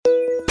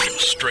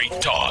Straight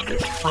talk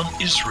from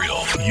Israel.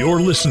 You're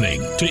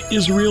listening to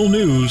Israel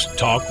News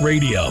Talk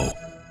Radio.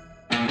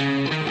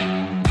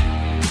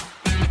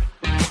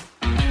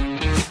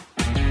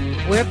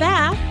 We're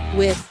back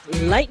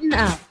with Lighten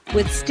Up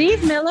with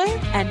Steve Miller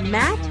and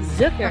Matt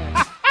Zucker.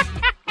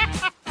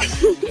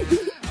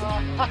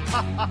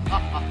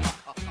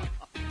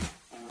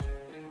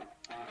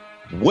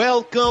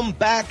 Welcome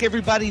back,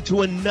 everybody,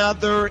 to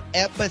another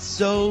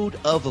episode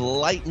of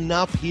Lighten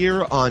Up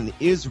here on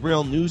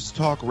Israel News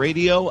Talk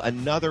Radio.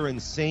 Another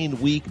insane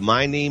week.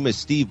 My name is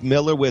Steve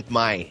Miller with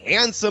my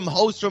handsome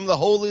host from the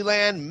Holy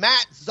Land,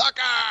 Matt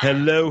Zucker.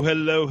 Hello,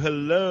 hello,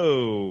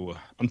 hello.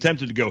 I'm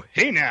tempted to go,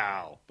 hey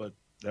now, but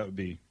that would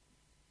be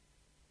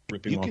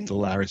ripping off the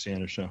Larry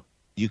Sanders Show.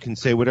 You can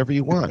say whatever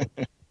you want.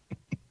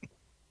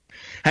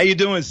 How you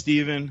doing,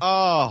 Steven?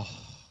 Oh,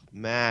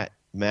 Matt,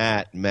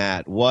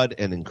 what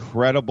an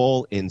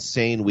incredible,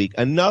 insane week.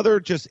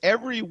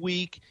 Every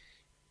week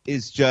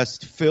is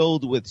just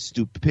filled with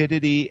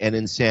stupidity and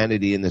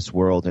insanity in this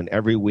world, and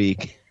every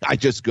week I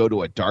just go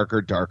to a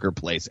darker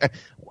place.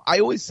 I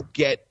always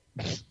get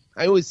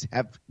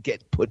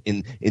put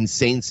in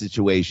insane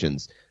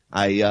situations.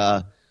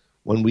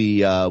 When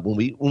we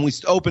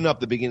open up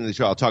the beginning of the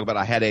show, I'll talk about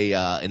I had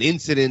an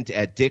incident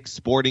at Dick's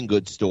Sporting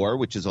Goods store,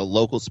 which is a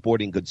local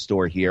sporting goods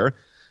store here,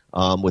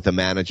 with a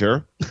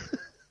manager.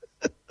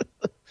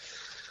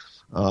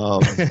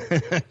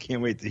 I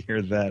can't wait to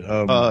hear that.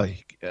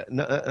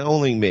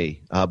 Only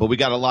me, but we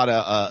got a lot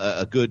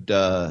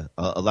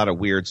of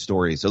weird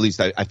stories. At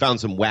least I found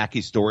some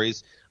wacky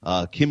stories.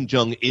 Kim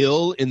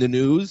Jong-il in the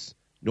news,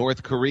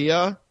 North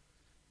Korea,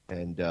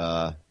 and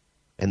the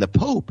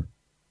Pope.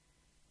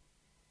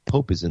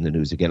 Pope is in the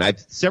news again.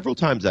 Several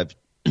times I've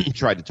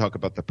tried to talk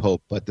about the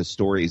Pope, but the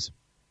stories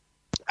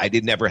I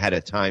never had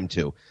a time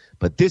to.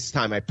 But this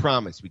time I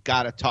promise we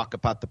got to talk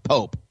about the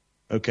Pope.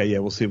 Okay, yeah,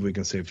 we'll see if we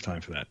can save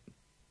time for that.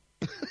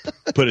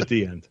 Put at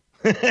the end.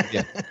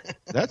 Yeah,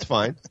 that's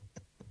fine.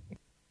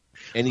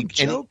 I'm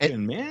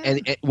joking, man.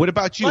 And what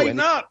about you? Lighten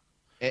up.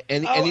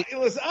 Listen,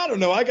 I don't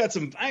know. I got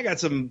some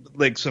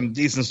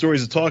decent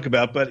stories to talk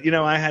about, but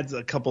I had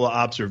a couple of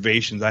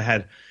observations.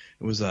 It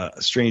was a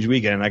strange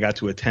weekend, and I got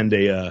to attend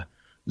a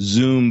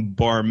Zoom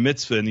bar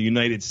mitzvah in the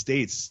United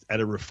States at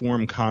a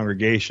Reformed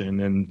congregation,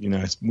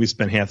 and we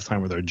spent half the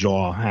time with our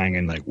jaw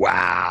hanging, like,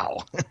 wow.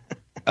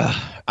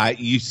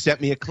 You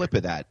sent me a clip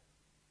of that.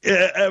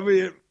 Yeah, I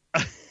mean,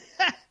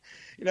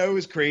 it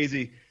was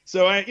crazy.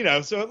 So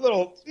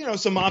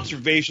some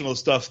observational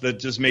stuff that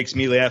just makes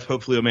me laugh.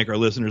 Hopefully it'll make our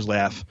listeners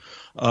laugh.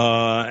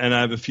 And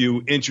I have a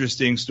few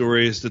interesting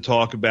stories to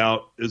talk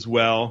about as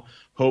well.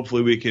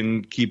 Hopefully we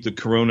can keep the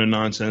corona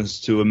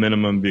nonsense to a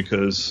minimum,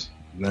 because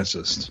that's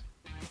just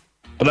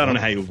 – but I don't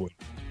know how you avoid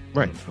it.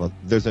 Right. Well,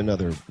 there's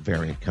another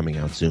variant coming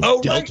out soon.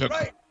 Oh,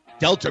 right.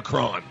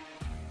 Deltacron.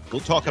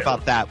 We'll talk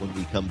about that when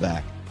we come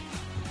back.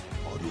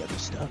 All the other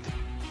stuff.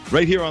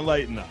 Right here on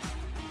Lighten Up.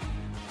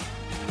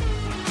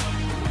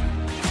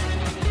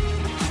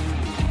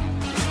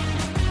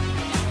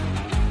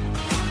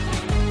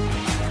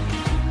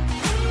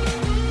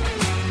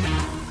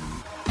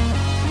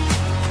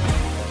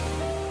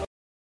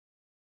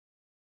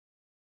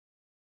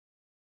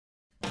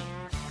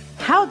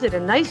 How did a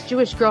nice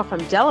Jewish girl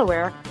from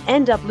Delaware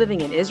end up living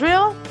in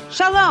Israel?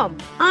 Shalom,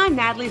 I'm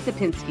Natalie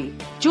Sapinski.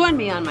 Join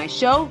me on my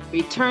show,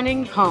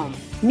 Returning Home.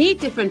 Meet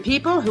different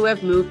people who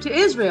have moved to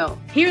Israel.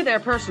 Hear their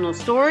personal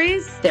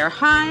stories, their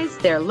highs,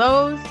 their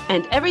lows,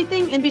 and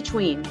everything in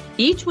between.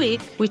 Each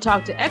week, we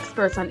talk to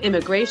experts on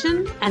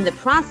immigration and the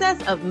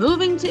process of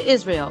moving to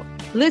Israel.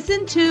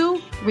 Listen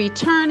to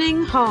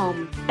Returning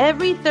Home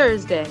every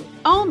Thursday,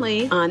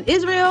 only on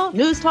Israel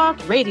News Talk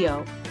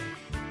Radio.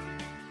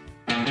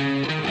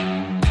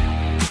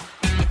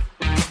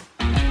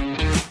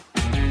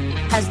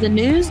 Has the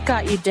news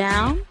got you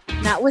down?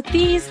 Not with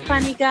these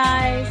funny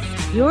guys.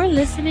 You're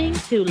listening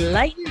to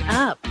Lighten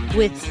Up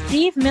with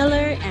Steve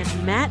Miller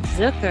and Matt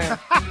Zucker.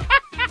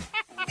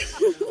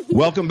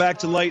 Welcome back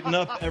to Lighten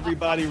Up,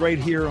 everybody, right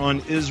here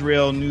on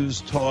Israel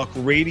News Talk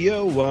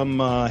Radio. I'm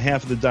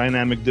half of the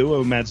dynamic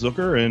duo, Matt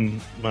Zucker,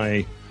 and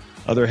my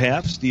other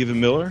half, Stephen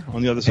Miller,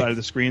 on the other side of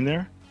the screen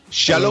there.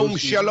 Shalom,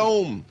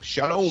 shalom,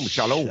 shalom,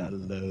 shalom.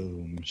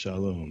 Shalom,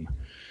 shalom.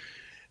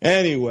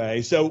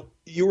 Anyway, so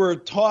you were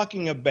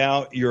talking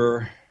about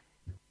your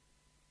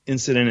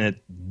incident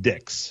at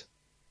Dick's.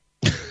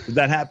 Did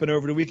that happen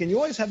over the weekend? You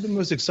always have the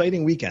most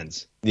exciting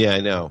weekends. Yeah,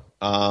 I know.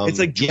 It's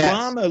like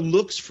drama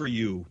looks for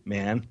you,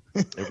 man.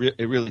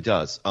 It really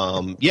does.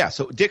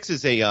 So Dick's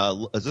is a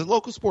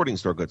local sporting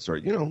store, goods store.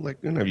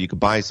 You could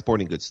buy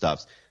sporting goods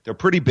stuffs. They're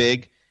pretty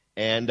big.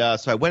 And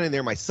so I went in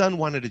there. My son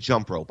wanted a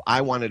jump rope.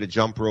 I wanted a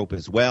jump rope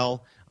as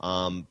well.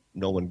 No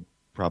one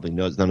probably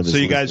knows. None of us. So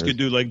you guys could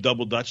do like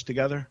double dutch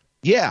together?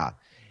 Yeah.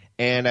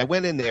 And I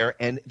went in there,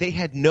 and they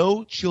had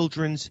no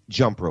children's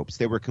jump ropes.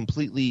 They were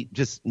completely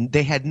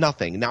they had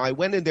nothing. Now, I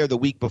went in there the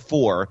week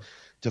before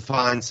to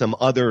find some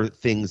other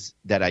things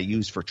that I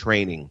use for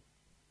training,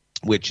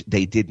 which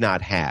they did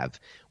not have,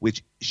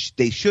 which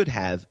they should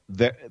have,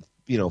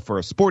 for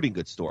a sporting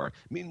goods store.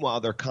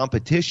 Meanwhile, their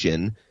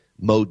competition,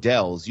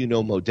 Modell's. You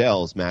know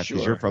Modell's, Matt,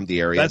 because you're from the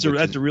area. That's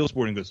a real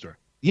sporting goods store.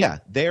 Yeah,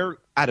 they're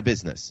out of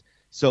business.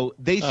 So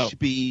they should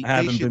be. I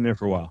haven't been there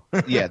for a while.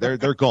 Yeah, they're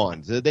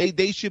gone. So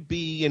they should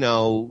be,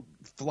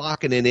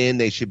 flocking it in.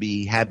 They should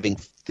be having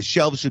the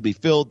shelves should be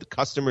filled. The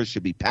customers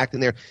should be packed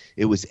in there.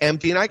 It was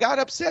empty, and I got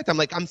upset. I'm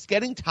like, I'm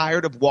getting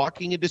tired of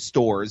walking into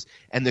stores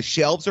and the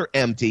shelves are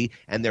empty,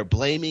 and they're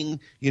blaming,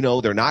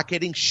 they're not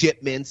getting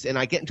shipments. And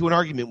I get into an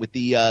argument with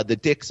the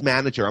Dick's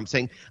manager. I'm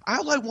saying,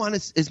 all I want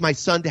is my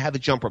son to have a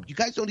jump rope. You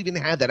guys don't even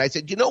have that. I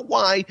said, you know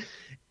why?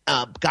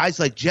 Guys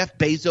like Jeff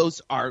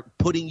Bezos are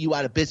putting you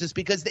out of business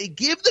because they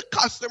give the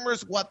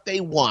customers what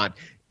they want.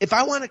 If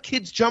I want a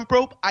kid's jump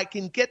rope, I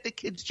can get the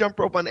kid's jump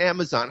rope on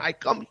Amazon. I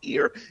come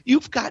here,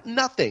 you've got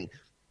nothing.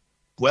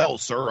 Well,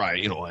 sir,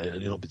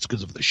 it's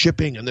because of the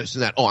shipping and this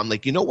and that. Oh, I'm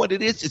like, you know what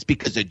it is? It's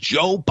because of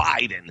Joe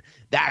Biden.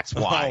 That's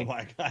why. Oh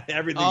my God,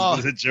 everything's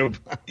because of Joe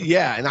Biden.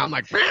 Yeah, and I'm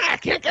like, I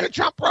can't get a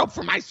jump rope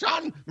for my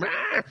son.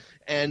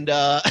 And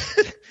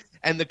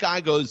and the guy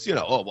goes,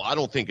 I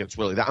don't think it's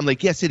really that. I'm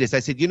like, yes, it is. I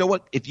said, you know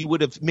what? If you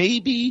would have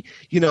maybe,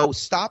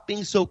 stop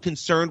being so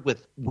concerned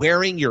with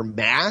wearing your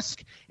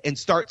mask and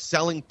start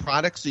selling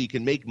products so you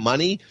can make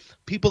money,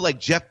 people like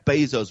Jeff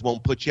Bezos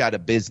won't put you out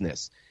of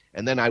business.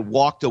 And then I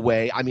walked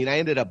away. I mean, I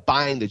ended up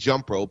buying the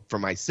jump rope for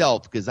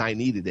myself because I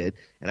needed it.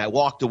 And I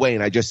walked away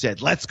and I just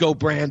said, let's go,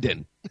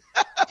 Brandon.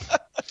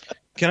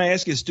 Can I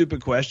ask you a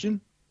stupid question?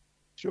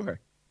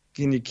 Sure.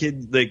 Can your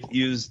kid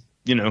use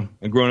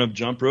a grown-up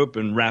jump rope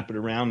and wrap it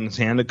around in his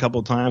hand a couple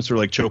of times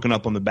for choking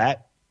up on the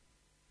bat?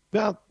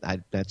 Well,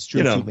 that's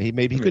true.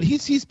 Maybe he could.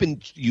 He's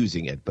been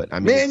using it, but I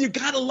mean, man, you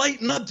got to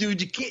lighten up,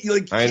 dude. You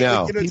can't. I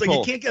know. It's like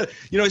you can't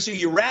get. So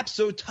you wrap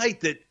so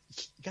tight that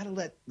you got to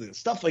let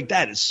stuff like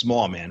that is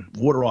small, man.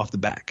 Water off the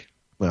back.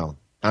 Well,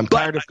 I'm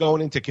tired of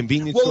going into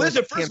convenience stores.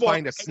 Listen, can't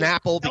find a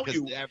Snapple because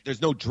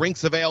there's no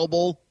drinks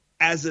available.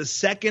 As a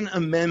Second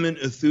Amendment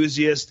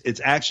enthusiast, it's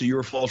actually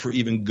your fault for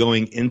even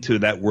going into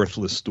that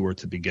worthless store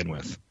to begin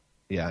with.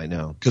 Yeah, I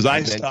know. Because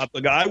I stopped.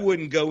 I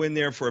wouldn't go in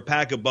there for a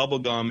pack of bubble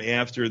gum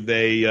after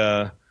they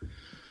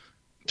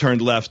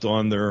turned left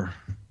on their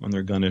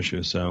gun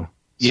issue. So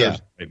yeah,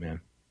 right, man.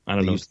 I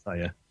don't know what to tell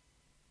you.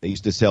 They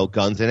used to sell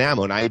guns and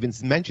ammo, and I even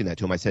mentioned that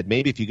to him. I said,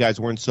 maybe if you guys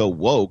weren't so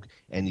woke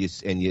and you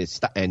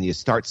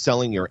start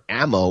selling your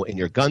ammo and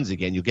your guns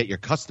again, you get your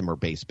customer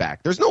base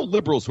back. There's no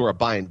liberals who are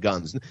buying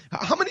guns.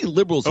 How many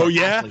liberals are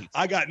athletes?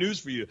 I got news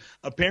for you.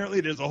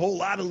 Apparently, there's a whole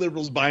lot of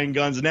liberals buying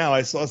guns now.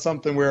 I saw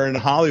something where in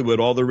Hollywood,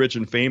 all the rich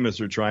and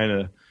famous are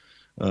trying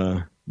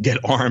to get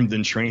armed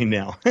and trained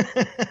now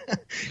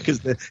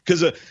because of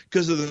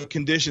the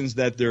conditions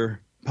that their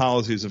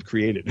policies have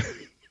created.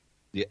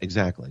 Yeah,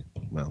 exactly.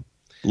 Well.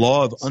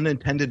 Law of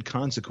unintended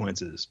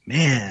consequences.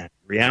 Man,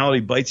 reality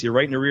bites you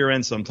right in the rear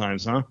end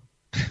sometimes, huh?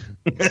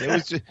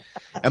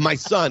 And my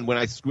son, when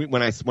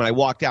I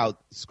walked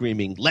out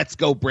screaming, "Let's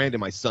go, Brandon!"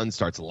 my son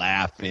starts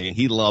laughing.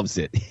 He loves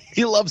it.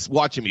 He loves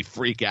watching me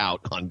freak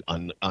out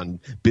on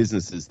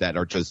businesses that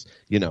are just,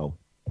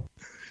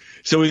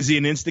 So is he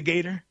an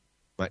instigator?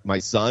 My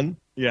son?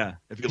 Yeah,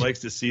 if he likes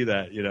to see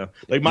that,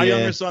 like my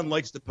younger son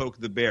likes to poke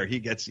the bear.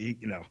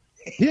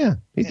 Yeah,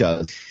 he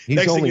does.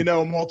 Next thing you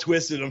know, I'm all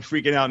twisted. I'm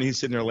freaking out, and he's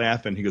sitting there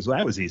laughing. He goes, "Well,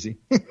 that was easy."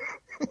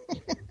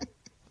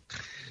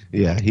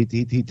 Yeah, he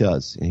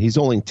does. And he's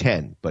only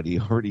 10, but he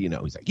heard, he's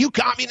like, "You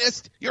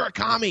communist! You're a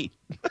commie."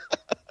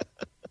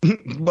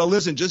 Well,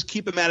 listen, just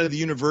keep him out of the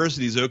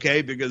universities,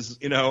 okay? Because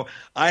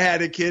I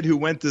had a kid who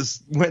went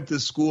to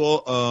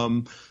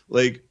school,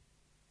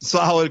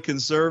 solid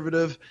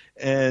conservative,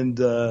 and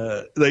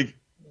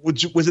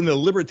which was in the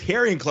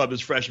Libertarian Club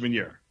his freshman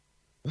year.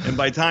 And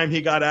by the time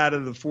he got out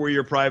of the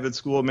 4-year private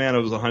school, man, it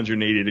was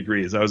 180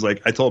 degrees. I was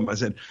like, I told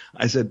him,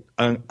 I said,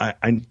 I'm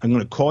going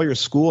to call your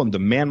school and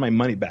demand my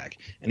money back.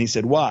 And he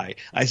said, why?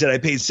 I said, I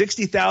paid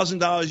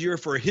 $60,000 a year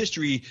for a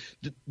history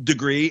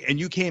degree, and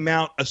you came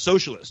out a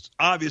socialist.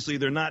 Obviously,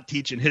 they're not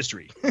teaching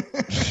history.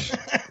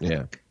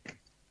 Yeah.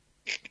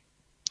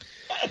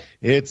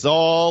 It's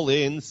all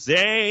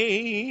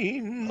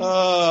insane.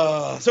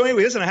 So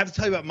anyway, listen, I have to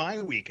tell you about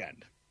my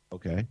weekend.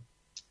 Okay.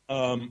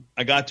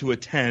 I got to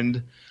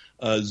attend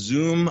a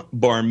Zoom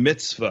bar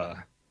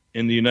mitzvah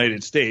in the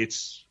United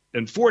States.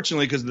 And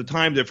fortunately, because of the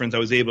time difference, I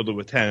was able to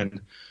attend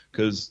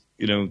because,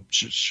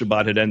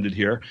 Shabbat had ended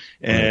here.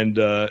 And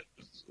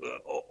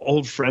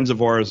old friends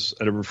of ours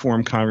at a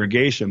Reformed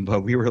congregation,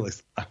 but we were like,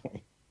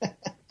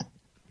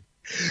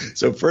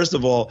 So first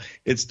of all,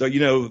 it's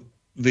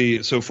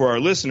so for our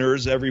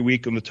listeners, every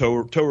week on the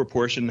Torah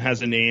portion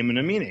has a name and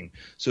a meaning.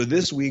 So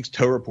this week's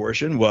Torah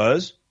portion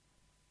was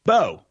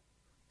Bo,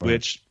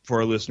 which for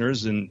our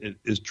listeners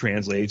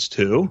translates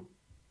to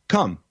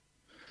come.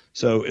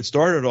 So it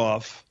started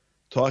off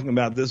talking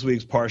about this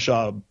week's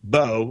Parsha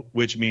Bo,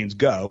 which means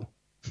go.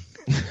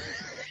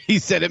 He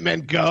said it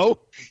meant go?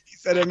 He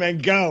said it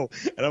meant go.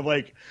 And I'm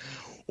like,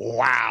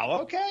 wow,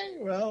 okay,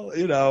 well,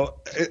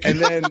 and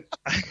then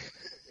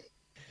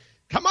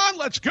come on,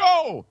 let's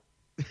go.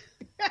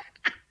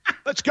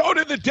 Let's go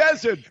to the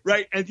desert.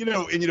 Right. And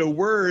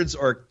words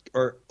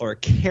are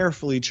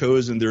carefully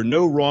chosen. There are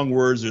no wrong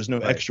words. There's no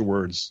extra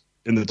words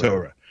in the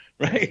Torah,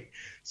 right?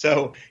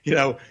 So,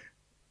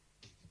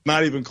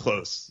 not even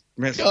close.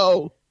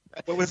 No.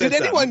 What was Did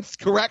that anyone sound?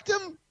 correct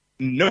him?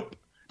 Nope.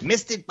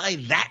 Missed it by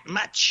that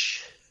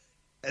much.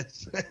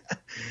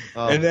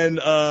 Oh. And then,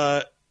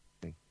 so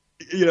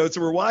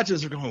we're watching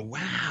this, we're going,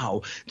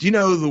 wow. Do you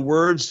know the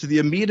words to the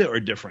Amidah are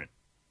different?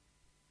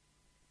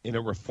 In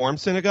a Reform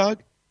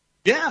synagogue?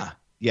 Yeah.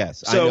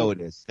 Yes, I So- know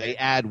it is. They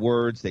add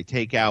words, they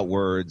take out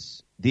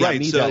words. The Right,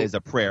 Amidah so- is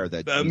a prayer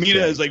that you Amidah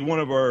say. is like one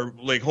of our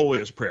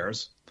holiest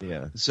prayers.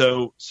 Yeah.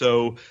 So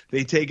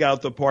they take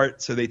out the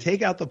part. So they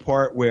take out the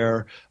part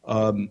where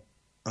God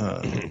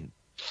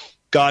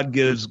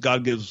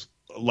gives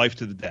life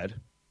to the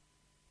dead,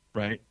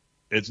 right?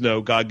 It's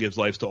no, God gives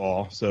life to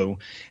all. So,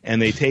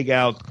 and they take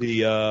out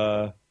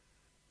the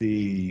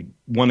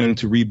wanting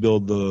to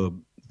rebuild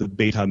the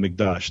Beit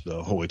HaMikdash,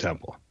 the Holy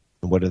Temple.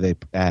 What do they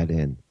add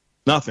in?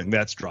 Nothing.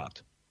 That's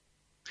dropped.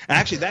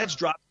 Actually, that's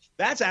dropped.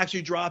 That's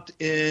actually dropped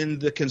in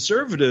the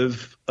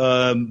conservative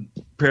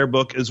prayer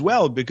book as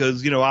well,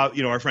 because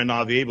our friend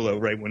Avi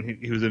Abelo, right, when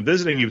he was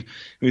visiting, he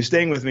was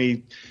staying with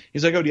me.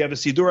 He's like, "Oh, do you have a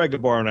Siddur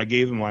Gabar?" And I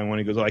gave him one.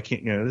 He goes, "Oh, I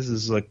can't. This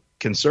is like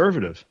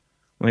conservative."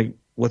 I'm like,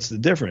 "What's the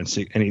difference?"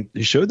 And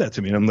he showed that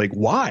to me, and I'm like,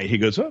 "Why?" He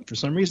goes, "Oh, for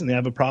some reason they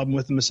have a problem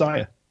with the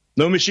Messiah.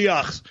 No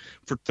Mashiach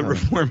for the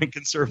Reform and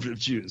conservative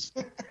Jews."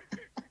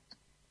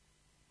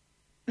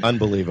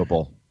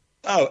 Unbelievable.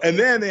 Oh, and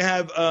then they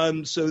have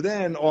so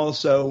then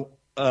also.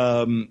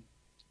 For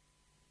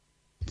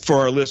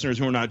our listeners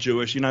who are not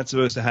Jewish, you're not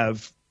supposed to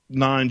have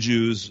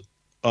non-Jews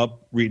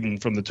up reading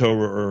from the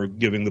Torah or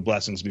giving the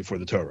blessings before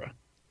the Torah.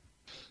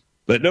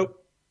 But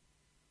nope,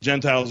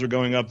 Gentiles are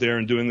going up there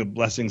and doing the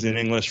blessings in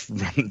English from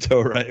the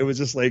Torah. It was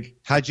just like,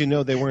 How'd you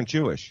know they weren't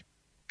Jewish?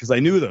 because I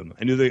knew them.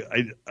 I knew they.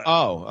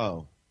 I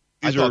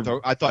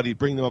thought he'd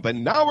bring them up,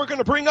 and now we're going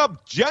to bring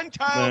up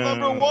Gentile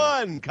number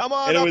one. Come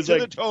on up to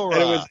the Torah.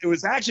 And it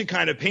was actually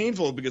kind of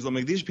painful because I'm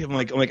like, these people,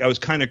 I'm like I was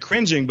kind of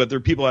cringing, but they're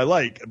people I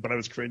like, but I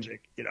was cringing,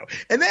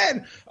 And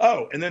then,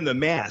 the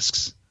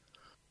masks.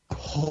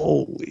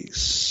 Holy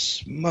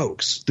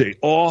smokes. They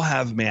all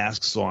have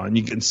masks on.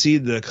 You can see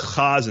the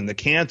Chazan, the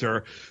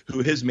cantor, who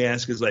his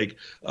mask is like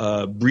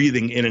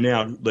breathing in and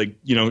out, like,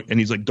 and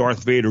he's like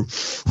Darth Vader.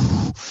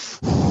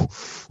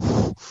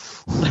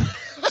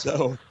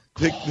 So,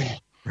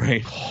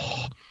 right.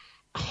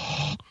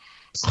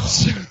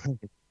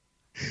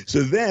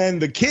 So then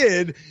the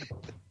kid,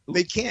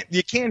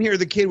 you can't hear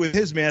the kid with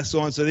his mask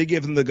on, so they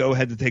give him the go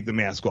ahead to take the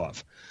mask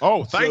off.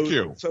 Oh, thank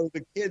you. So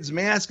the kid's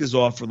mask is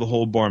off for the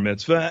whole bar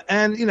mitzvah,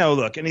 and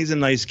look, and he's a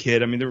nice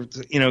kid. I mean,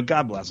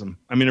 God bless him.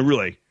 I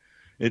mean,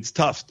 it's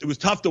tough. It was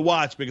tough to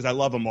watch because I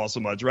love them all so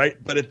much, right?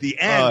 But at the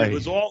end, it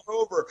was all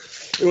over.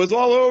 It was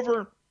all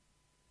over.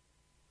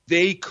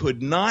 They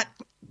could not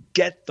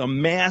get the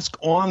mask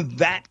on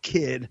that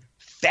kid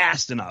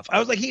fast enough. I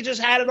was like, he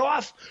just had it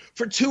off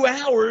for 2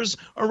 hours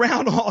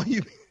around all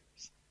you.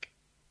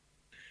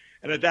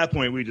 And at that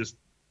point, we just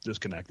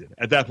disconnected.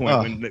 At that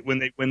point, when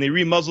they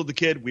remuzzled the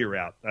kid, we were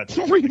out. That's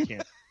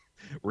remuzzle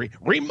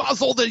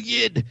the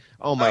yid.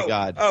 Oh my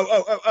God.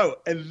 Oh.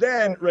 And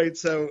then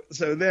so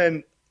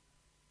then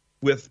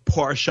with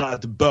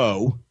Parshat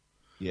Bo,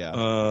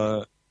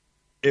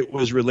 it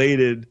was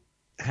related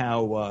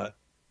how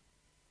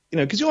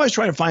because you always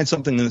try to find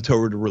something in the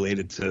Torah to relate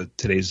it to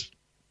today's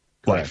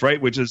life,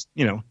 right? Which is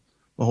the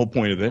whole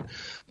point of it.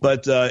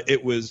 But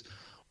it was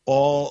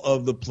all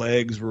of the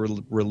plagues were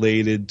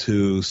related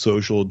to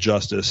social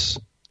justice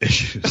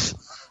issues.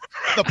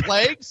 The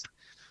plagues?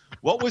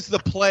 What was the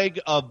plague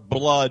of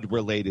blood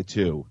related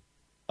to?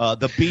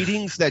 The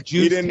beatings that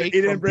Jews take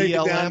from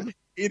BLM?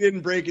 He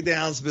didn't break it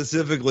down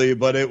specifically,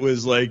 but it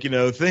was like,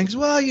 things,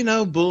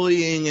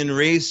 bullying and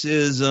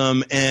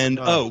racism and,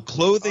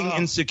 clothing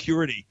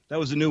insecurity. That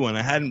was a new one.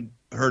 I hadn't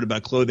heard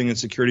about clothing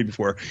insecurity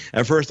before.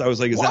 At first I was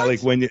like, is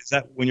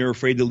that when you're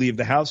afraid to leave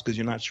the house because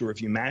you're not sure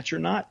if you match or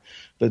not?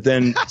 But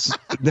then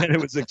then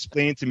it was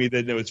explained to me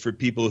that it's for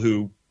people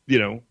who,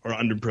 are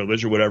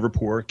underprivileged or whatever,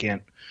 poor,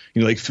 can't,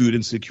 like food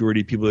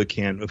insecurity, people that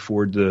can't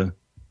afford to,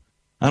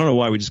 I don't know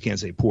why we just can't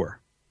say poor.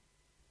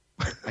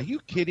 Are you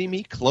kidding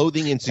me?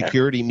 Clothing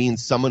insecurity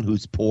means someone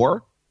who's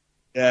poor?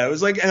 Yeah, it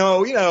was like,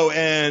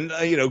 and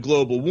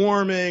global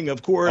warming,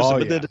 of course. Oh, I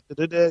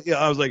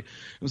was like,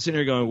 I'm sitting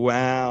here going,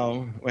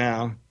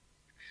 wow.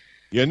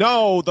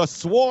 The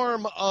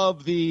swarm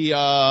of the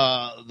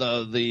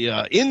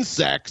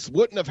insects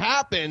wouldn't have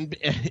happened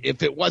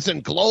if it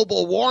wasn't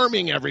global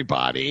warming,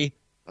 everybody.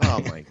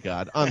 Oh, my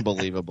God.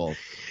 Unbelievable.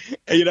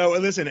 And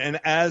listen, and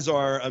as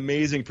our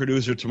amazing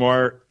producer,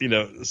 Tamar,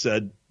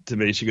 said to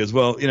me, she goes,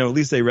 well, at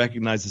least they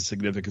recognize the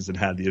significance and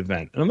had the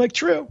event. And I'm like,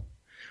 true.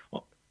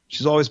 Well,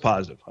 she's always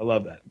positive. I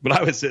love that. But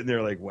I was sitting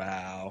there like,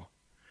 wow.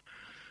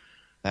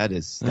 That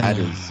is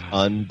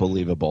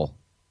unbelievable.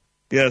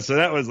 Yeah, so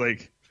that was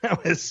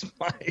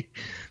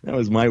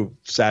my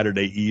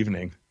Saturday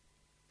evening.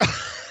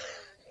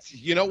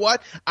 You know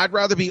what? I'd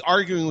rather be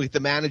arguing with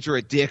the manager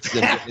at Dick's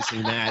than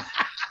witnessing that.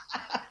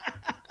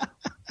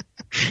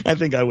 I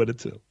think I would have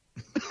too.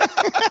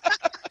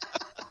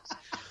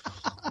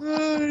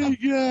 Oh, my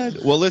God.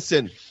 Well,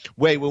 listen,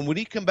 Wait, when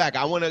we come back,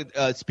 I want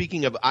to.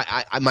 Speaking of,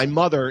 my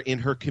mother in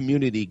her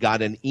community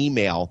got an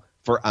email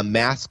for a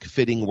mask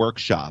fitting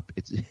workshop.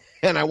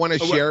 And I want to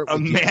share a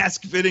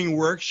mask fitting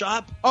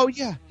workshop. Oh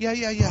yeah.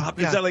 Is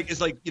that it's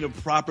like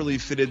properly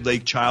fitted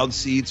like child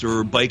seats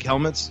or bike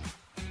helmets?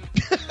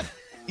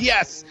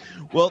 Yes.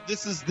 Well,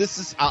 this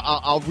is.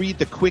 I'll read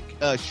the quick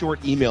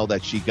short email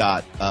that she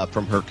got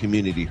from her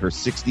community, her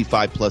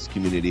 65+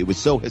 community. It was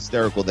so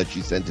hysterical that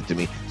she sent it to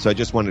me. So I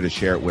just wanted to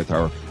share it with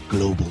our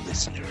global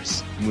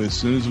listeners. As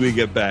soon as we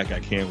get back, I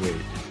can't wait.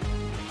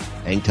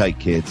 Hang tight,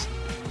 kids.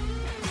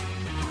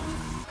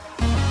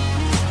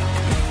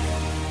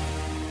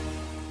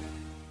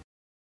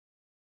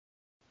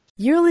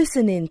 You're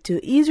listening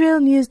to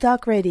Israel News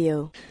Talk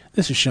Radio.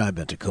 This is Shai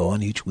Bentikoa,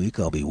 and each week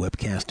I'll be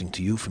webcasting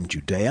to you from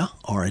Judea,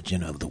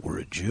 origin of the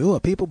word Jew, a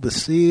people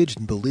besieged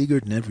and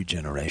beleaguered in every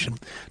generation.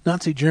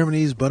 Nazi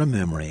Germany's but a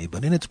memory,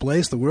 but in its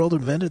place the world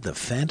invented the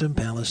phantom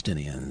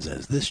Palestinians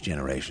as this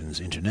generation's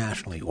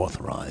internationally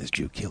authorized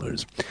Jew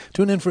killers.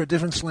 Tune in for a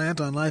different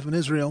slant on life in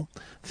Israel,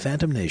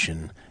 Phantom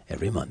Nation,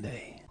 every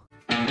Monday.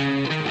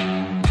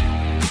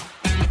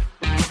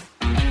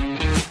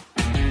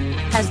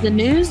 Has the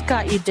news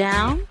got you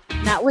down?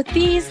 Not with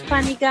these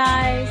funny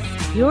guys.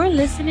 You're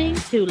listening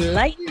to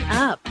Lighten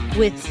Up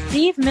with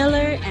Steve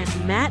Miller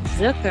and Matt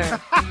Zucker.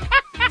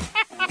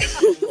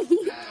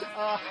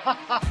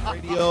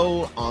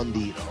 Radio on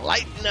the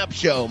Lighten Up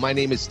Show. My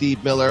name is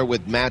Steve Miller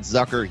with Matt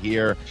Zucker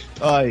here.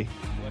 It's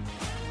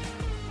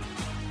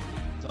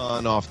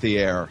on off the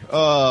air.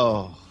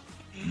 Oh,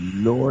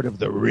 Lord of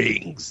the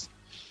Rings.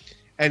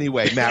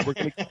 Anyway, Matt, we're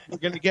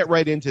gonna get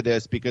right into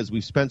this because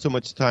we've spent so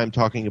much time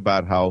talking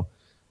about how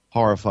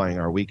horrifying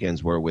our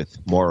weekends were with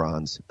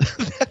morons.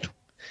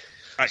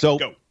 So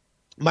go.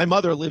 My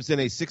mother lives in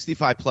a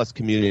 65+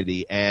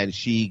 community, and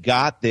she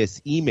got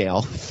this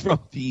email from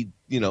the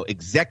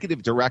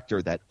executive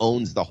director that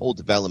owns the whole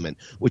development,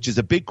 which is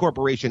a big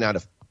corporation out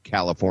of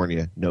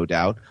California, no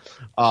doubt.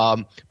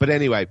 But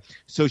anyway,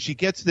 so she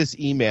gets this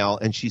email,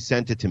 and she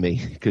sent it to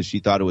me because she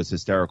thought it was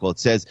hysterical. It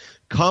says,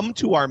 "Come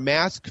to our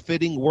mask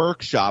fitting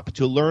workshop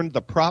to learn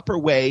the proper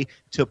way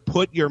to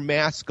put your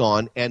mask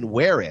on and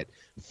wear it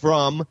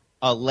from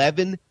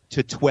 11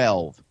 to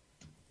 12.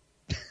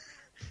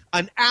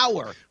 An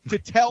hour to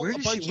tell Where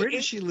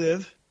does she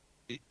live?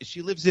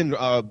 She lives in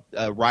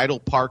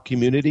Rydell Park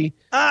community.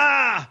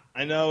 I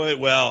know it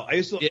well.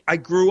 I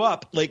grew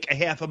up like a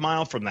half a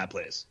mile from that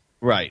place.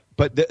 Right,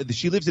 but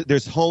she lives.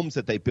 There's homes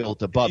that they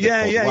built above it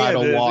called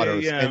Rydell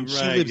Waters, and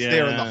she lives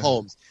there in the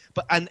homes.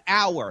 But an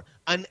hour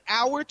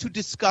to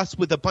discuss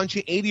with a bunch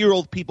of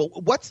 80-year-old people.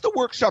 What's the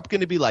workshop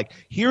going to be like?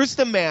 Here's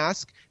the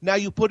mask. Now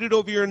you put it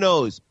over your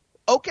nose.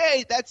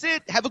 Okay, that's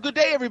it. Have a good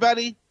day,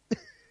 everybody.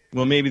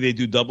 Well, maybe they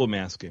do double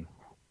masking.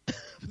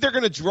 They're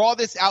going to draw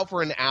this out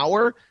for an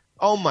hour?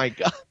 Oh, my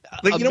God.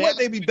 Like, you know what?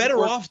 They'd be better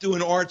off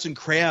doing arts and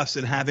crafts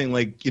and having,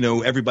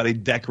 everybody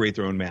decorate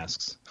their own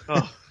masks.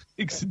 Oh,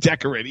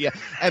 decorate, yeah.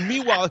 And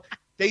meanwhile,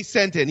 they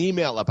sent an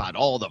email about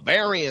all the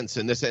variants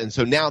and this, and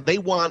so now they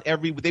want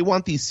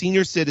these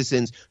senior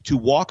citizens to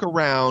walk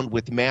around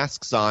with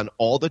masks on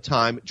all the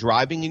time,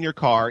 driving in your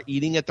car,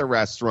 eating at the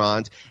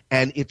restaurant,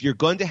 and if you're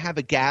going to have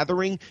a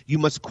gathering, you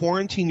must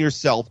quarantine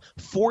yourself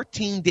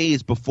 14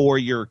 days before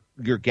your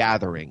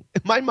gathering.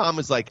 My mom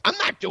is like, I'm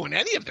not doing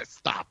any of this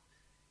stuff.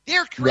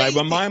 They're crazy. Right,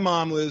 but my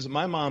mom lives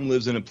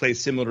in a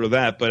place similar to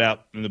that, but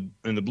out in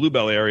the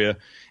Bluebell area,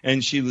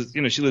 and she lives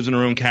in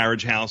her own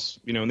carriage house,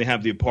 and they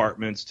have the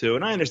apartments too.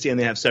 And I understand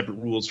they have separate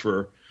rules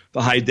for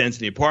the high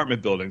density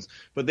apartment buildings,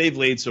 but they've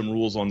laid some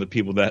rules on the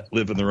people that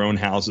live in their own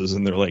houses,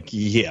 and they're like,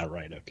 yeah,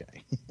 right,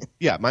 okay.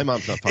 Yeah, my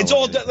mom's not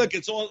following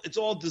it's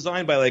all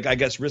designed by I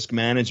guess risk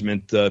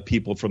management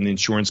people from the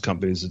insurance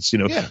companies. It's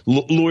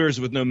lawyers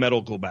with no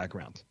medical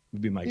background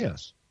would be my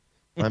guess.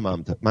 My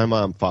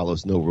mom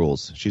follows no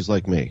rules. She's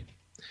like me.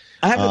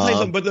 I have to tell you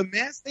something, but the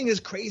mask thing is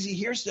crazy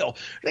here still.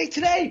 Like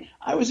today,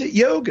 I was at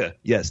yoga.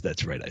 Yes,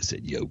 that's right. I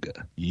said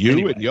yoga.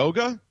 At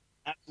yoga?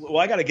 Well,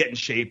 I got to get in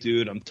shape,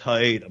 dude. I'm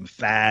tight. I'm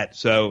fat.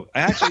 So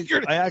I actually,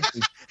 tight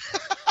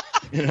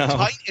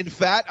and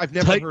fat. I've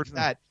never heard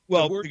that.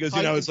 Well, because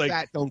it's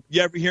like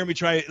you ever hear me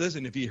try?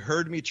 Listen, if you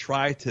heard me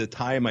try to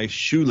tie my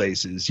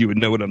shoelaces, you would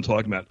know what I'm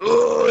talking about.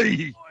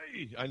 Oy!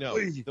 I know.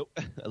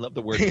 I love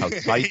the word how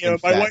tight and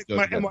my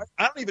fat wife,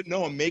 I don't even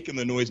know I'm making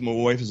the noise. My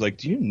wife is like,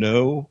 "Do you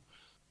know?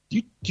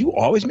 Do you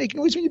always make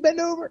noise when you bend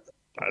over?"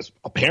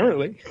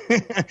 Apparently.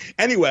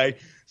 Anyway,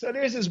 so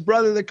there's this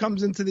brother that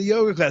comes into the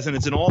yoga class, and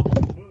it's an all.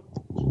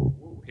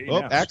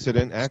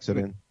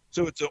 Accident.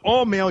 So it's an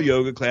all male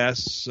yoga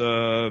class.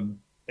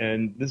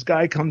 And this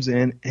guy comes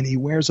in and he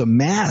wears a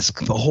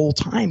mask the whole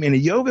time in a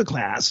yoga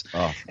class.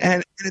 Oh.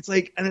 And it's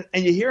like, and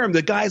you hear him,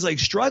 the guy's like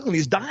struggling.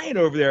 He's dying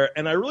over there.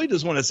 And I really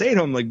just want to say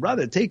to him, like,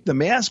 brother, take the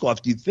mask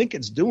off. Do you think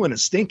it's doing a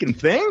stinking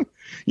thing?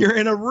 You're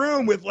in a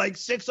room with like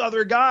 6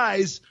 other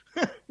guys.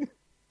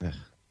 God,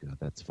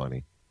 that's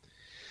funny.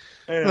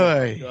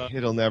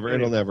 It'll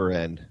never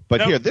end.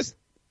 But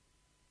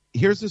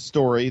here's a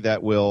story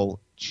that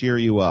will cheer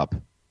you up.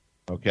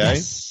 Okay.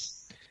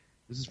 Yes.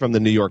 This is from the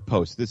New York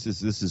Post. This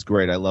is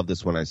great. I love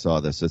this when I saw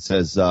this. It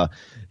says,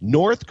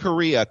 North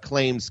Korea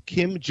claims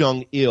Kim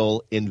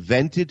Jong-il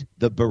invented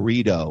the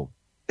burrito.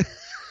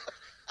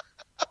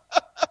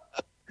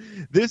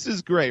 This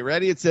is great.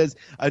 Ready? It says,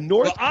 I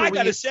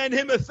got to send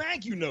him a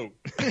thank you note.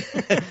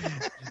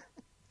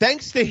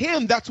 Thanks to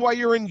him, that's why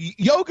you're in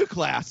yoga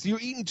class.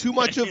 You're eating too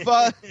much of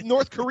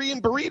North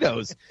Korean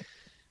burritos.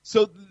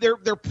 So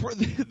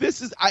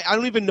this is I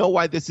don't even know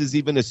why this is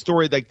even a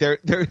story. Like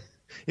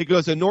it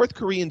goes, a North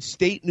Korean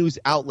state news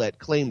outlet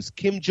claims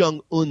Kim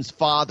Jong-un's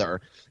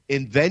father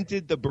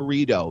invented the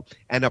burrito,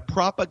 and a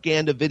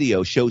propaganda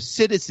video shows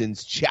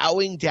citizens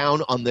chowing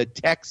down on the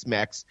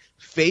Tex-Mex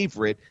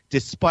favorite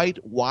despite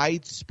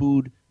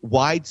widespread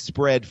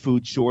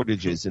food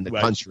shortages in the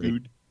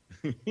country.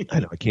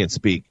 I know, I can't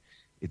speak.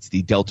 It's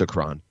the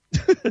Deltacron.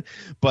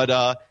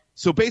 But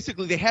so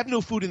basically they have no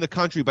food in the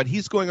country, but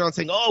he's going on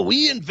saying, oh,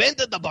 we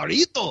invented the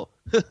burrito.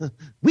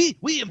 we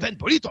invent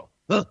burrito.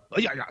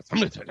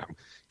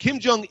 Kim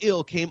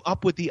Jong-il came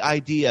up with the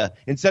idea.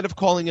 Instead of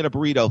calling it a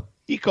burrito,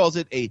 he calls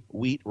it a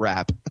wheat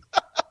wrap.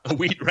 A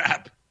wheat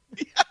wrap.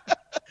 Yeah.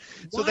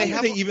 So why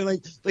are they even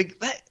like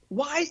that?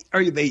 Why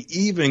are they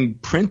even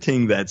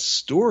printing that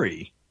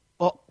story?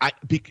 Well,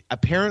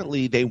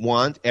 apparently they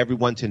want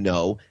everyone to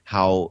know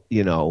how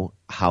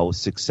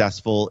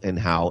successful and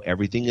how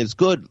everything is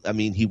good. I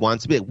mean, he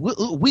wants to be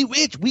we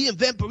rich, we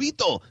invent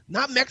burrito,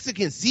 not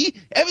Mexicans. See,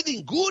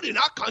 everything good in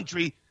our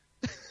country.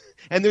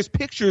 And there's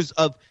pictures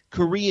of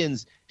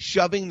Koreans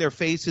shoving their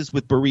faces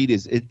with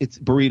burritos. It's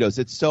burritos.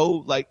 It's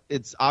so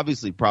it's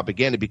obviously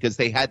propaganda because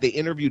they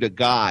interviewed a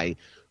guy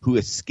who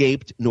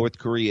escaped North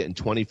Korea in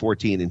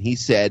 2014, and he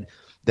said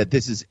that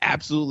this is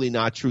absolutely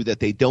not true. That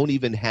they don't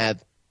even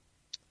have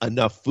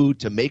enough food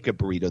to make a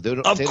burrito.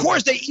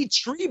 They eat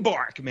tree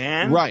bark,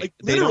 man. Right.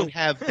 Like, they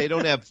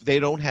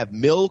don't have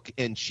milk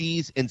and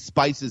cheese and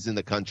spices in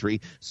the country.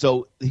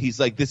 So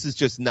he's like, this is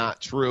just not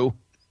true.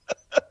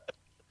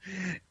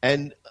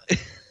 And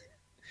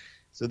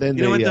so then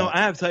you know what though? I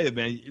have to tell you,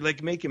 man,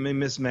 like making me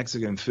miss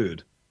Mexican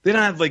food. They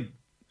don't have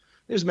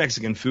there's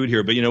Mexican food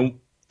here, but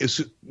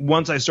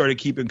once I started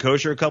keeping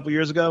kosher a couple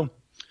years ago,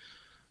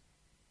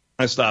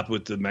 I stopped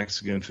with the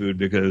Mexican food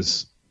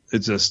because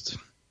it's just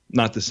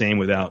not the same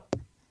without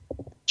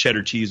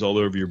cheddar cheese all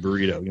over your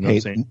burrito. You know what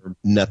I'm saying?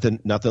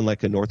 Nothing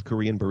like a North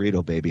Korean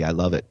burrito, baby. I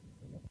love it.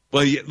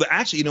 Well,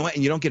 actually, you know what?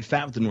 And you don't get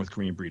fat with the North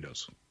Korean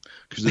burritos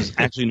because there's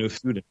actually no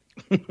food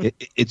in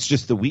it. It's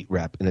just the wheat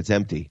wrap, and it's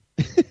empty.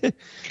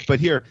 But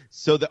here,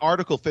 so the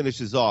article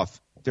finishes off.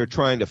 They're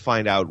trying to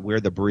find out where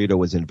the burrito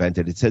was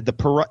invented. It said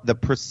the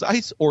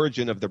precise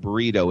origin of the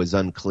burrito is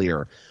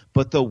unclear,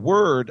 but the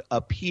word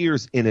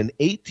appears in an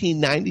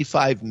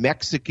 1895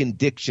 Mexican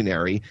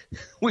dictionary,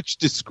 which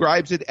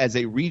describes it as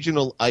a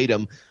regional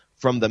item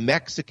from the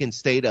Mexican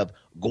state of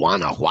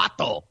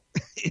Guanajuato.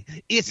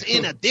 It's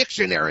in a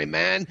dictionary,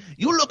 man.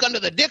 You look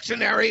under the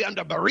dictionary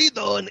under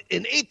burrito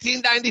in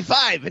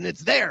 1895, and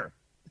it's there.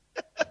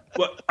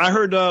 Well, I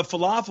heard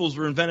falafels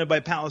were invented by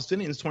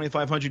Palestinians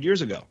 2,500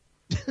 years ago.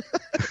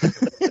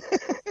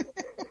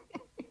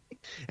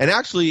 And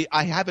actually,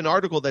 I have an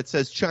article that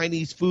says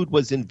Chinese food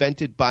was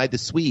invented by the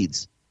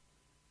Swedes.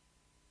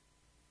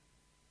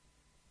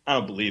 I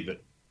don't believe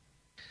it.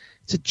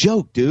 It's a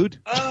joke, dude.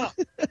 Oh,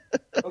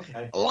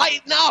 okay.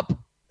 Lighten up.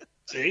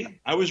 See,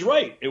 I was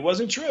right. It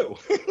wasn't true.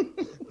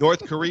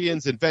 North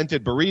Koreans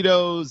invented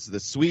burritos. The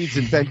Swedes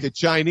invented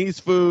Chinese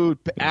food.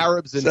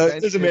 Arabs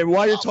invented. Listen, man.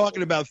 While you're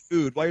talking about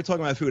food, I have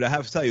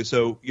to tell you.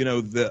 So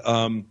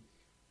the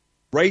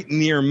right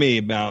near me,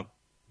 about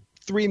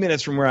 3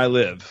 minutes from where I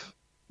live,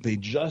 they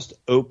just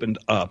opened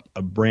up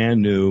a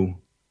brand new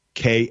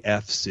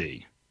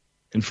KFC.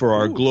 And for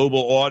our global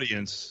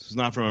audience who's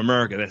not from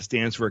America, that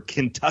stands for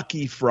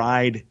Kentucky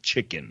Fried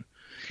Chicken.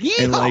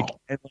 Yeehaw!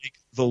 And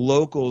the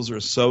locals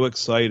are so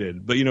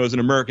excited. But, as an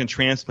American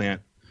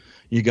transplant,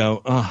 you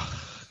go, oh,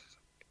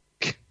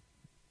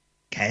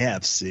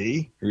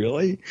 KFC?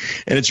 Really?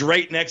 And it's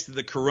right next to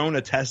the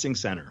Corona testing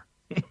center.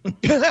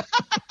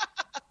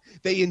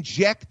 They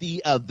inject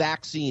the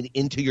vaccine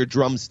into your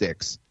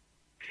drumsticks.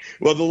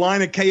 Well, the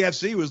line at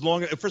KFC was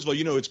long. First of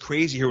all, it's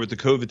crazy here with the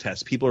COVID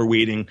test. People are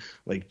waiting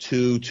like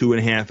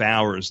 2.5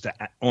 hours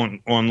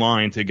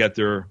online to get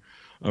their –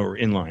 or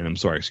in line. I'm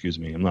sorry. Excuse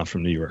me. I'm not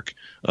from New York.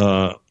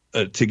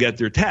 To get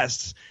their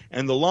tests.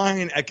 And the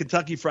line at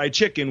Kentucky Fried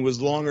Chicken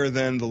was longer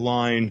than the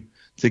line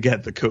to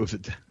get the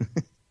COVID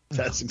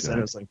testing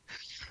center. It's like,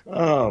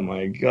 oh,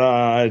 my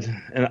God.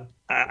 And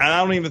I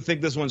don't even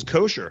think this one's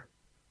kosher.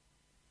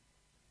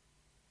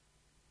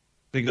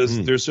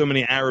 Because there's so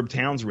many Arab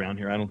towns around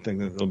here, I don't think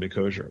that they'll be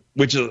kosher.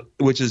 Which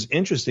is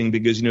interesting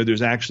because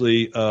there's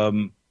actually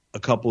a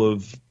couple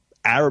of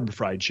Arab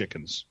fried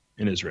chickens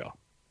in Israel.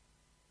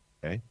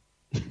 Okay,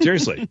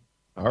 seriously.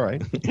 All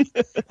right.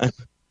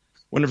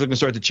 Wonder if they're gonna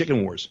start the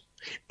chicken wars.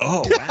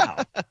 Oh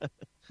wow!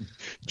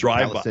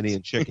 Drive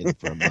Palestinian chicken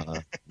from.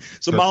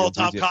 So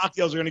Molotov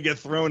cocktails are gonna get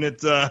thrown at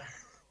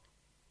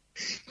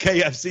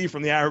KFC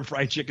from the Arab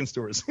fried chicken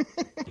stores.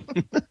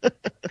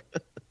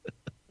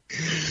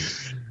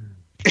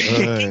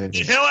 Get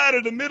the hell out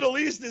of the Middle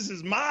East. This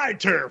is my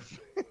turf.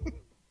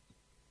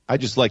 I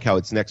just like how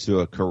it's next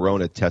to a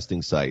corona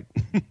testing site.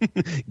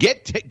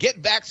 Get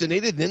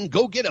vaccinated, then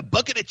go get a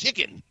bucket of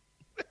chicken.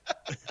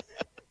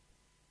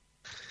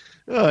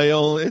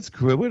 Oh, it's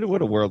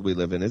what a world we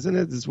live in, isn't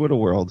it? It's what a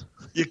world.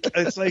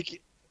 It's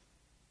like,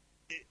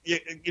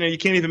 you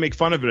can't even make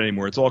fun of it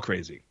anymore. It's all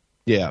crazy.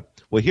 Yeah.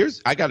 Well,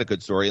 I got a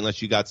good story,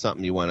 unless you got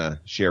something you want to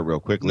share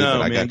real quickly. No,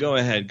 man, go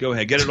ahead.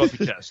 Get it off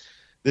your chest.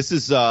 This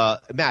is,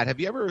 Matt, have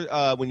you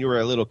ever, when you were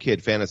a little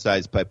kid,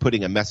 fantasized by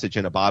putting a message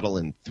in a bottle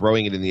and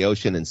throwing it in the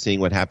ocean and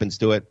seeing what happens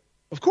to it?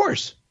 Of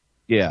course.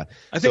 Yeah.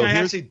 I think I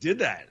actually did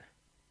that.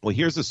 Well,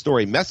 here's the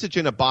story. Message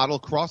in a bottle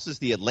crosses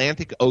the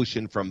Atlantic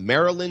Ocean from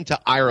Maryland to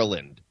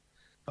Ireland.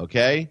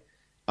 Okay?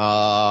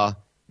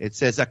 It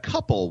says a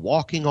couple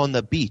walking on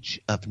the beach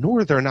of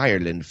Northern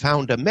Ireland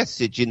found a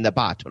message in the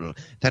bottle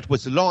that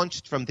was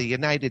launched from the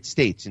United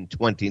States in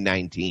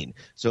 2019.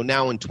 So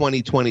now in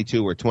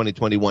 2022 or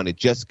 2021, it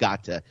just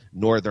got to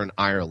Northern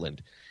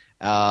Ireland.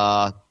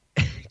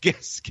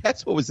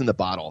 Guess what was in the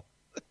bottle?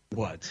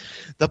 What?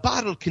 The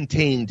bottle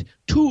contained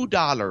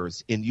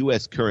 $2 in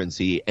U.S.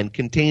 currency and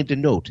contained a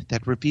note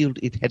that revealed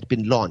it had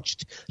been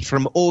launched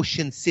from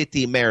Ocean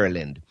City,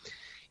 Maryland.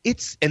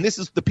 And this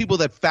is the people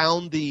that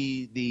found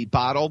the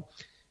bottle.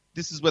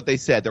 This is what they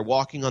said. They're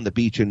walking on the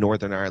beach in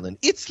Northern Ireland.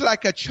 It's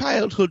like a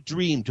childhood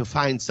dream to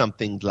find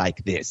something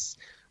like this.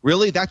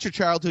 Really? That's your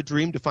childhood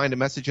dream, to find a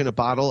message in a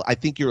bottle? I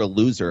think you're a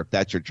loser if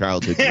that's your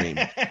childhood dream.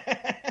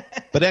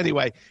 But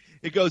anyway,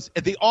 it goes,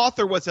 the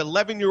author was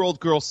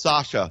 11-year-old girl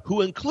Sasha, who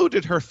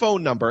included her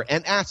phone number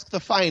and asked the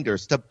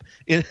finders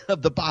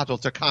of the bottle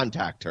to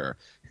contact her.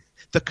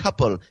 The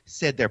couple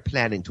said they're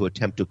planning to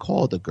attempt to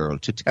call the girl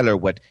to tell her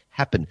what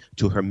happened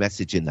to her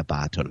message in the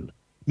bottle.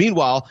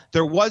 Meanwhile,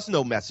 there was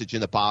no message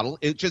in the bottle.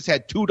 It just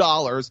had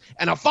 $2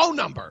 and a phone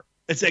number.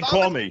 It said,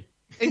 call me.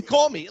 And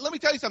call me. Let me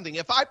tell you something.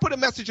 If I put a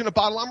message in a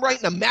bottle, I'm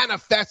writing a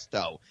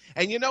manifesto.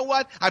 And you know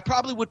what? I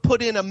probably would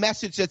put in a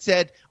message that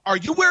said, are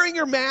you wearing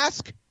your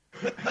mask?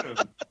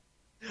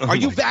 Are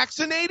you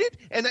vaccinated?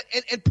 And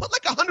put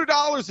like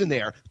 $100 in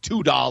there.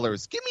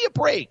 $2. Give me a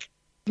break.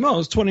 No,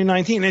 it's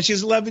 2019, and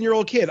she's an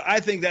 11-year-old kid.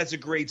 I think that's a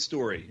great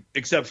story,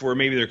 except for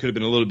maybe there could have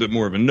been a little bit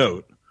more of a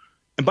note.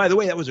 And by the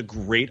way, that was a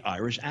great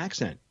Irish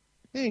accent.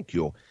 Thank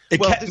you.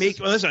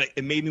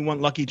 It made me want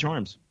Lucky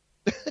Charms.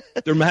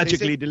 They're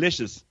magically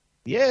delicious.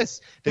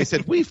 Yes. They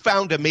said, we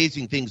found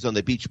amazing things on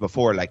the beach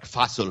before, like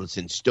fossils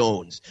and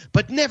stones,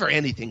 but never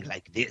anything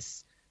like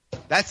this.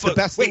 That's the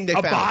best thing they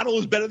found. A bottle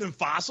is better than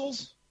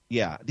fossils?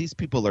 Yeah. These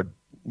people are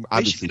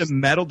obviously. They should get a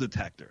metal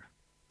detector.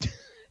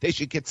 They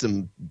should get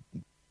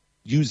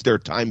use their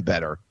time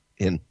better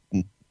in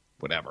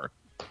whatever.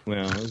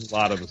 Well, there's a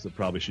lot of us that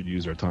probably should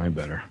use our time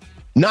better.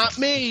 Not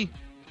me.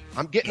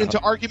 I'm getting into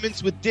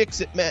arguments with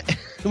Dick's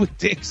with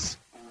Dick's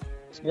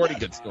Sporting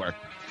Goods store.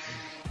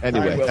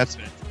 Anyway,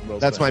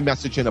 that's my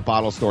message in a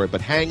bottle story.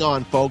 But hang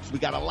on, folks. We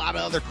got a lot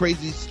of other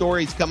crazy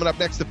stories coming up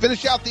next to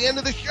finish out the end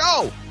of the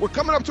show. We're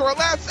coming up to our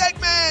last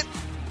segment.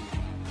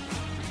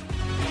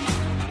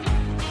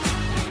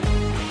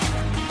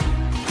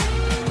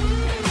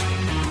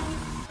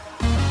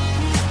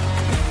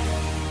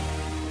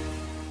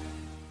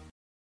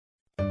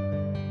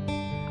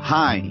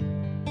 Hi,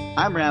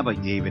 I'm Rabbi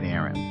David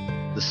Aaron.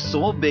 The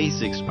soul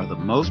basics are the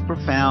most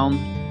profound,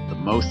 the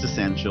most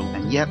essential,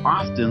 and yet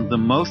often the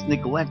most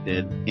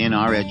neglected in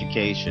our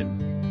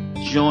education.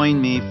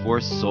 Join me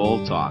for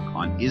Soul Talk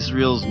on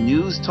Israel's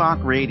News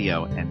Talk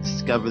Radio and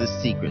discover the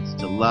secrets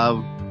to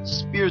love,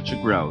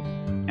 spiritual growth,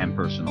 and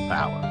personal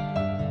power.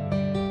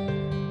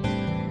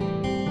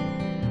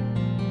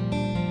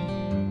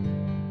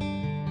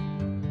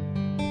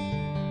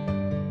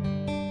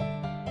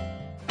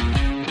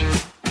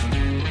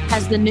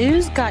 Has the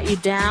news got you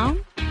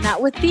down?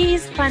 Not with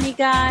these funny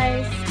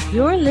guys.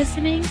 You're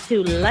listening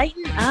to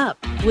Lighten Up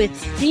with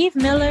Steve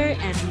Miller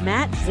and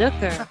Matt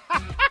Zucker.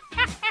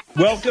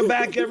 Welcome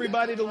back,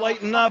 everybody, to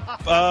Lighten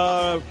Up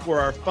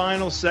for our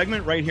final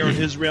segment right here on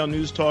Israel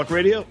News Talk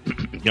Radio.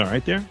 You all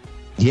right there?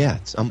 Yeah,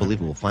 it's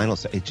unbelievable.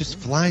 It just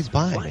flies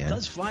by, man. It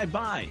does fly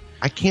by.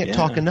 I can't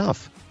talk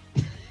enough.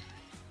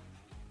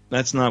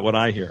 That's not what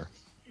I hear.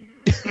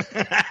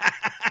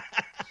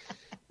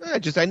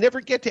 I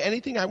never get to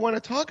anything I want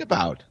to talk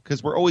about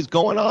because we're always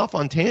going off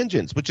on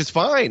tangents, which is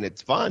fine.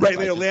 It's fun. Right.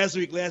 Last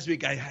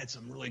week I had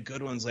some really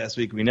good ones last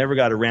week. We never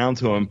got around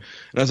to them.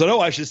 And I said,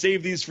 I should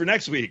save these for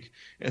next week.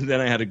 And then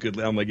I had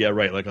I'm like, yeah,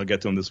 right. Like I'll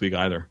get to them this week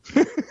either.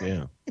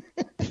 Yeah.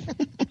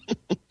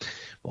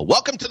 Well,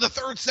 welcome to the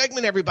third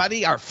segment,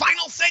 everybody. Our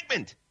final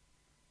segment.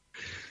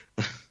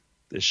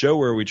 The show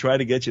where we try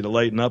to get you to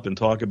lighten up and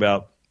talk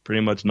about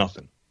pretty much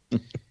nothing.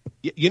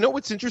 You know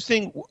what's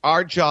interesting?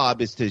 Our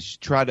job is to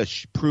try to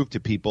prove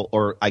to people,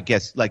 or I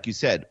guess, like you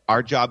said,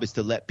 our job is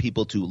to let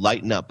people to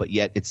lighten up. But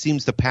yet it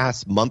seems the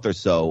past month or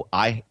so,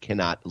 I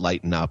cannot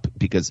lighten up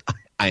because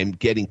I'm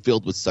getting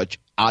filled with such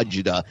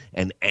agita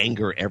and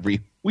anger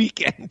every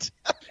weekend.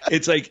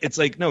 It's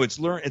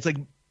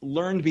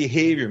learned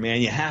behavior,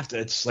 man. You have to.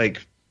 It's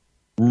like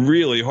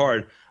really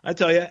hard. I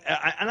tell you,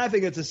 and I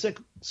think it's a sick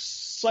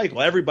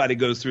cycle. Everybody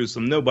goes through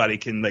some. Nobody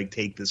can like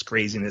take this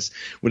craziness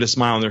with a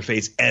smile on their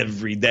face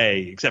every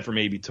day, except for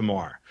maybe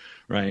Tamar,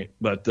 right?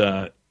 But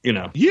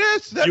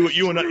yes,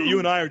 you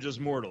and I are just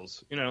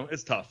mortals.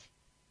 It's tough.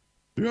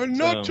 You're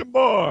not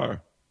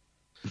Tamar.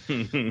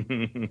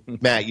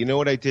 Matt, you know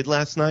what I did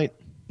last night?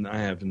 I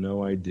have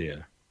no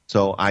idea.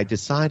 So I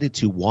decided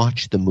to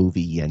watch the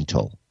movie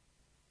Yentl.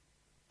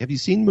 Have you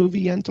seen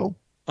movie Yentl?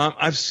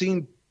 I've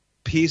seen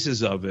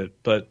pieces of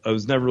it, but I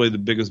was never really the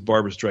biggest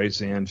Barbra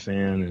Streisand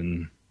fan,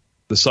 and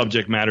the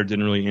subject matter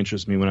didn't really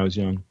interest me when I was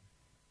young.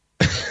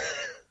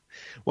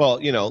 Well,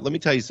 let me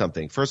tell you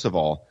something. First of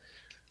all,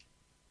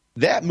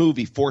 that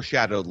movie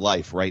foreshadowed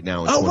life right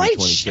now in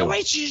 2022.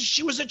 Right.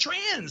 She was a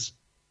trans.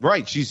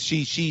 Right.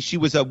 She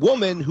was a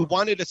woman who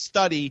wanted to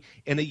study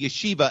in a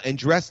yeshiva and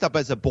dressed up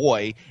as a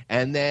boy,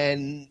 and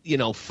then,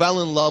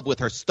 fell in love with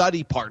her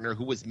study partner,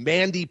 who was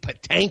Mandy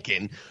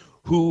Patinkin,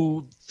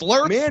 who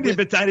flirts Mandy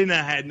Patinkin.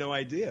 I had no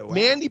idea. Wow.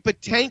 Mandy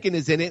Patinkin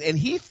is in it, and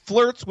he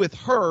flirts with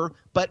her,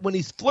 but when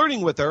he's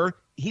flirting with her,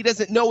 he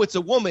doesn't know it's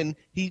a woman.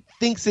 He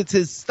thinks it's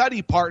his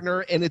study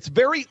partner, and it's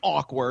very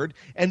awkward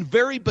and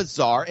very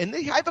bizarre. And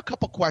I have a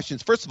couple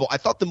questions. First of all, I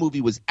thought the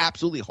movie was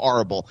absolutely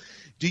horrible.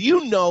 Do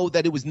you know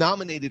that it was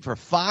nominated for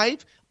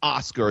 5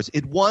 Oscars?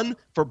 It won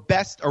for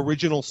Best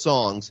Original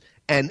Songs,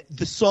 and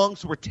the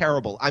songs were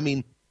terrible. I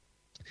mean,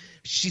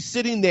 she's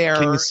sitting there.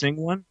 Can you sing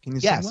one?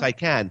 Yes, I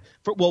can.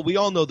 We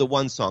all know the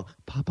one song.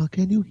 Papa,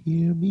 can you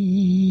hear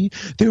me?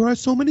 There are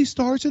so many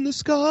stars in the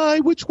sky.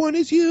 Which one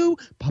is you?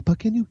 Papa,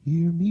 can you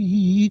hear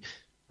me?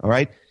 All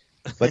right.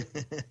 But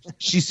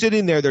she's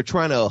sitting there.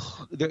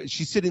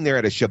 She's sitting there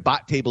at a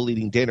Shabbat table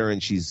eating dinner,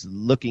 and she's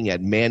looking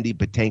at Mandy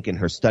Patinkin,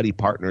 her study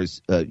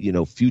partner's,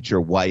 future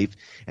wife,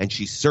 and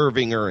she's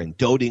serving her and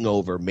doting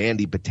over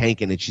Mandy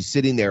Patinkin, and she's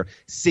sitting there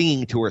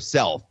singing to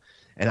herself.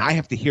 And I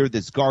have to hear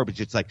this garbage.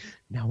 It's like,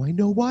 now I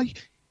know why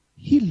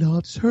he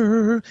loves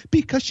her,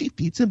 because she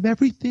feeds him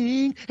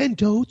everything and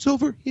dotes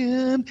over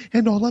him.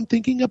 And all I'm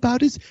thinking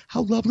about is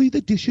how lovely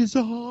the dishes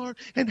are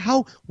and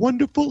how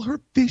wonderful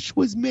her fish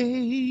was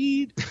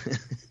made.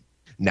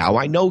 Now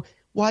I know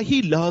why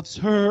he loves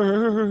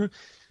her.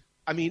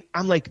 I mean,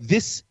 I'm like,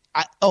 this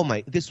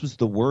was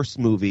the worst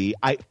movie.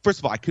 First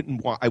of all,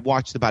 I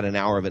watched about an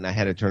hour of it and I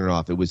had to turn it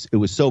off. It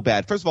was so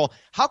bad. First of all,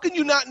 how can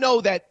you not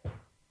know that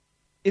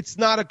it's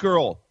not a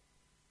girl?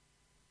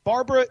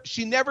 Barbara,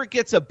 she never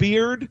gets a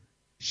beard.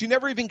 She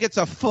never even gets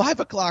a 5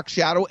 o'clock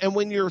shadow. And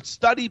when your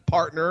study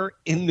partner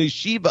in the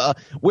yeshiva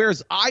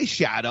wears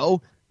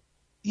eyeshadow,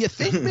 you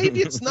think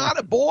maybe it's not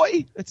a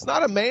boy? It's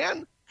not a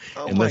man?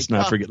 Oh, and let's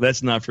not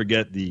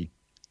forget the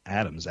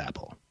Adam's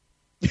apple.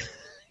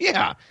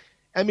 Yeah.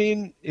 I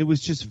mean, it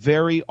was just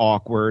very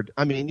awkward.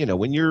 I mean,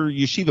 when your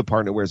yeshiva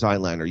partner wears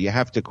eyeliner, you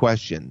have to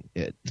question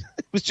it.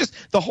 It was just,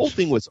 the whole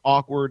thing was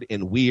awkward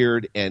and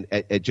weird, and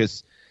it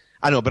just,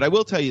 I don't know. But I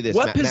will tell you this.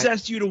 What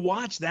possessed you to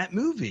watch that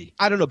movie?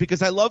 I don't know,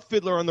 because I love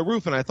Fiddler on the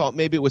Roof, and I thought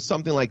maybe it was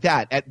something like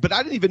that. But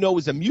I didn't even know it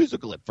was a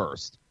musical at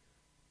first.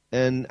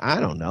 And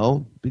I don't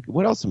know.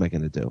 What else am I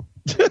going to do?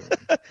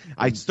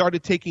 I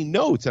started taking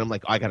notes, and I'm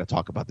like, I got to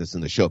talk about this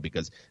in the show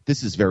because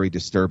this is very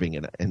disturbing,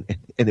 and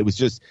it was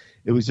just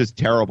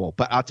terrible.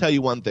 But I'll tell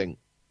you one thing.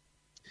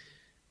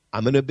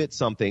 I'm going to admit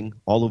something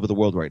all over the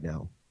world right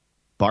now.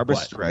 Barbra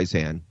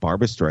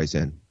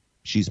Streisand,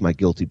 she's my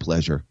guilty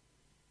pleasure.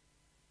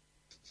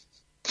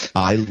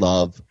 I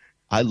love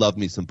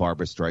me some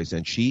Barbra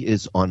Streisand. She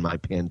is on my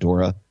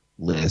Pandora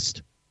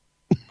list.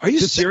 Are you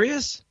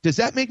serious? Does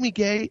that make me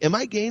gay? Am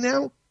I gay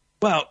now?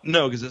 Well,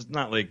 no, because it's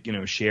not like,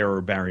 Cher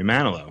or Barry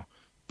Manilow.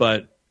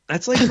 But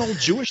that's like an old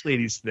Jewish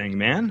lady's thing,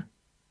 man.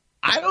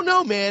 I don't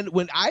know, man.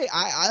 When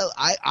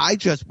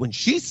when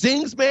she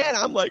sings, man,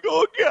 I'm like,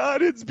 oh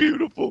God, it's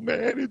beautiful,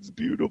 man. It's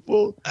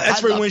beautiful.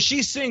 That's right. When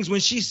she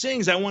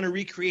sings, I want to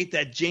recreate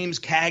that James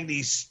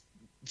Cagney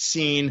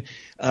scene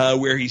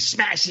where he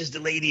smashes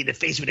the lady in the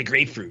face with a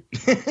grapefruit.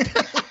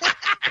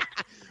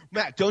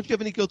 Matt, don't you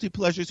have any guilty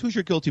pleasures? Who's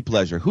your guilty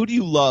pleasure? Who do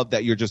you love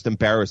that you're just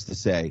embarrassed to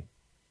say?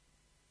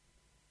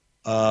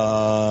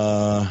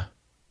 Joe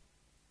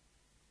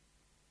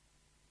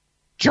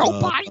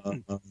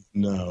Biden.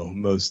 No,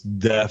 most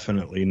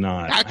definitely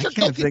not.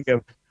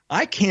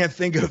 I can't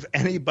think of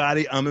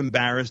anybody I'm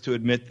embarrassed to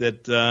admit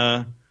that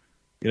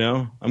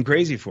I'm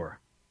crazy for.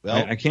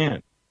 Well, I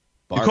can't.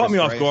 You caught me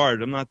off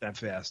guard. I'm not that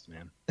fast,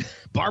 man.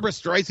 Barbra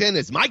Streisand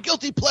is my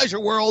guilty pleasure,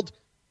 world,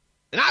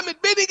 and I'm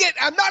admitting it.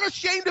 I'm not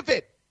ashamed of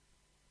it.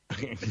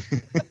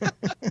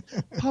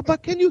 Papa,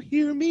 can you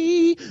hear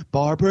me?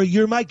 Barbara,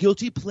 you're my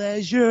guilty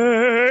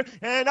pleasure,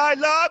 and I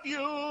love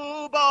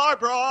you,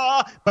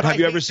 Barbara. But have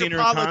you ever seen her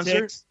in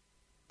concert?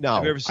 No.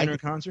 Have you ever seen her in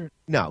concert?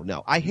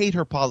 No. I hate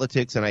her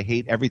politics, and I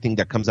hate everything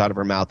that comes out of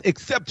her mouth,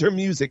 except her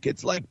music.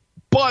 It's like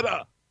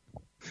butter.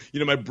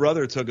 My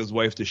brother took his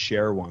wife to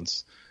Cher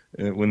once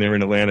when they were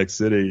in Atlantic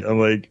City. I'm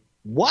like,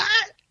 what?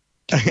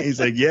 He's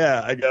like,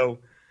 yeah. I go,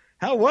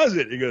 how was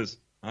it? He goes,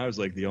 I was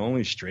like the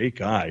only straight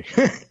guy.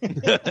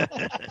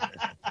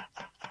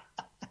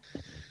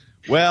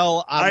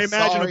 Well, I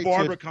imagine a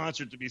Barbra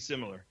concert to be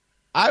similar.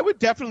 I would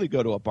definitely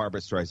go to a Barbra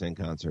Streisand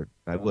concert.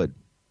 I would.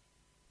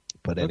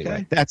 But anyway,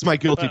 Okay. that's my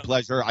guilty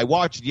pleasure. I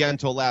watched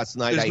Yentl last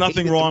night. There's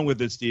nothing wrong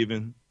with it,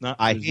 Stephen.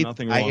 I hate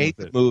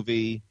the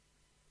movie.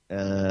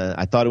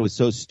 I thought it was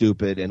so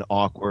stupid and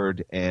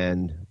awkward,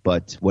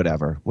 but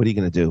whatever. What are you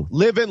going to do?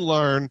 Live and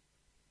learn.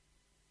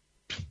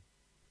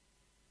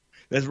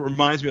 That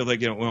reminds me of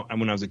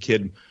when I was a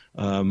kid.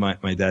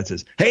 My dad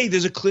says, "Hey,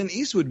 there's a Clint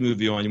Eastwood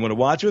movie on. You want to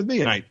watch it with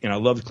me?" And I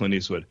loved Clint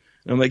Eastwood.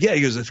 And I'm like, "Yeah."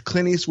 He goes, "It's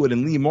Clint Eastwood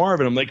and Lee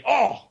Marvin." I'm like,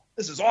 "Oh,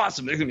 this is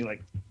awesome. They're gonna be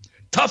like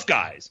tough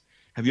guys."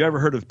 Have you ever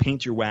heard of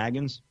Paint Your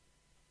Wagons?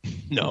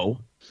 No.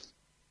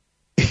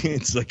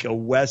 It's like a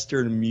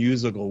Western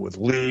musical with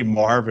Lee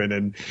Marvin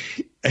and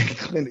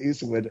Clint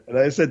Eastwood. And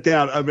I sat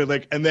down. I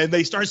mean, and then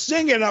they start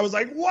singing. And I was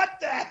like, "What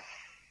the?"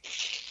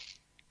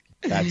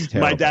 That's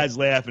terrible. My dad's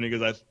laughing. He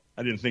goes,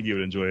 I didn't think you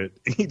would enjoy it.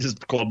 He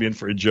just called me in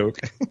for a joke.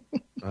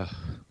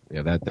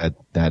 Yeah,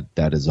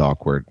 that is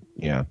awkward.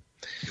 Yeah.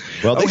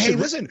 Well,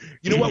 listen.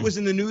 You know what was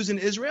in the news in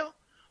Israel?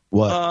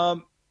 What?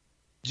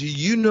 Do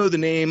you know the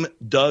name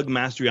Doug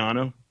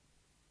Mastriano?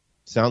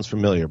 Sounds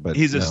familiar, but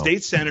he's a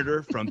state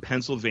senator from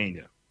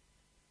Pennsylvania.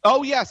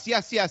 Oh, yes.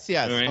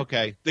 Right.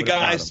 Okay. The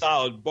guy's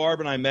solid.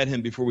 Barb and I met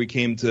him before we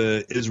came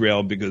to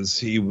Israel because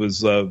he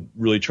was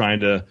really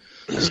trying to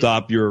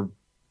stop your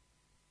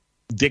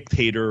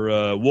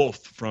dictator Wolf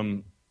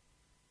from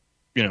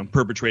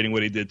perpetrating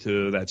what he did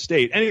to that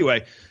state.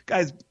 Anyway,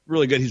 guy's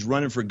really good. He's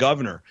running for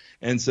governor.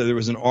 And so there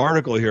was an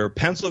article here.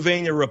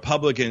 Pennsylvania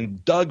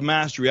Republican Doug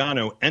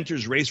Mastriano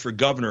enters race for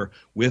governor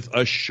with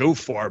a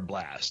shofar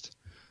blast.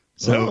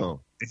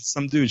 So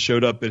some dude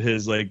showed up at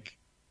his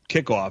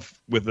kickoff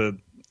with a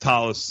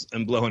tallis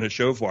and blowing a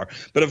shofar.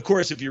 But of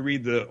course, if you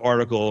read the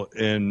article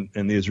in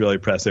the Israeli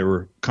press, they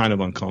were kind of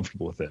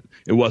uncomfortable with it.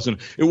 It wasn't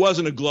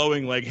a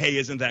glowing hey,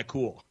 isn't that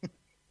cool?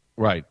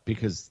 Right,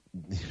 because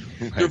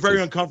they're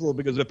very uncomfortable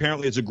because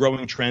apparently it's a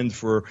growing trend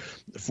for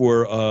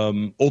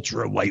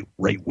ultra right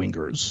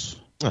wingers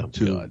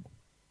to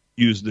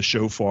use the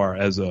shofar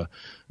as a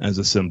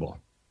symbol.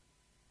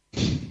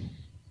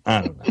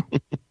 I don't know,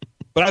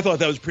 but I thought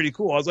that was pretty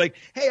cool. I was like,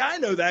 "Hey, I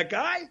know that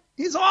guy.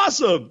 He's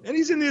awesome, and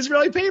he's in the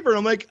Israeli paper." And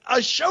I'm like,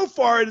 "A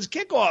shofar at his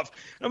kickoff."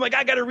 And I'm like,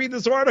 "I got to read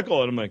this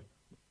article." And I'm like,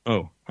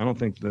 "Oh, I don't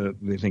think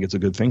they think it's a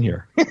good thing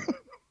here."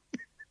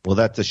 Well,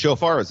 that the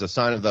shofar is a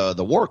sign of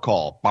the war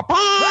call. Right.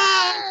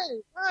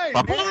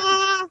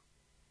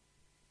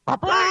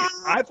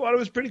 I thought it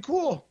was pretty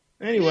cool.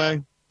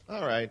 Anyway,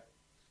 all right.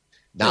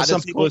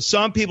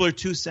 Some people are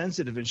too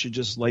sensitive and should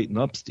just lighten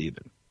up,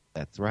 Stephen.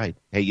 That's right.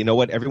 Hey, you know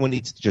what? Everyone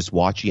needs to just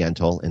watch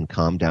Yentl and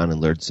calm down and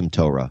learn some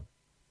Torah.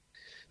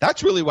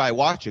 That's really why I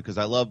watch it, because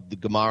I love the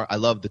Gemara, I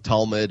love the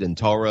Talmud and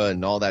Torah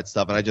and all that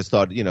stuff. And I just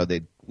thought,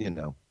 they'd.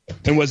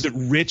 And was it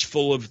rich,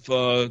 full of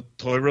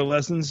Torah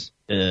lessons?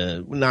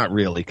 Not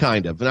really,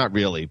 kind of. Not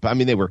really. But I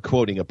mean, they were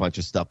quoting a bunch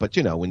of stuff. But,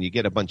 when you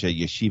get a bunch of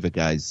yeshiva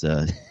guys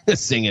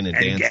singing and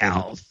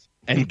dancing.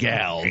 And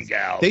gals.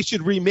 They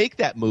should remake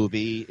that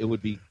movie. It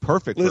would be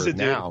perfect for it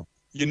now.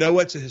 Dude, you know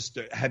what's a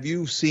history? Have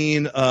you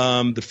seen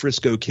The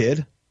Frisco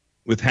Kid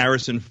with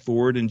Harrison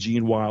Ford and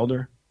Gene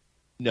Wilder?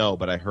 No,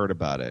 but I heard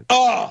about it.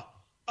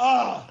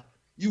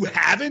 You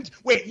haven't?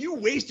 Wait, you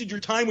wasted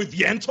your time with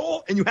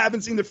Yentl and you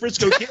haven't seen The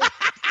Frisco Kid?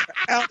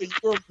 Out of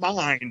your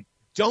mind.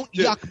 Don't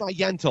yuck my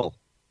Yentl.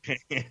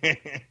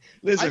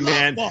 Listen,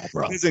 man.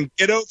 Listen,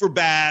 get over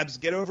Babs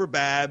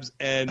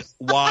and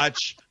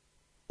watch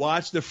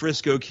The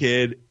Frisco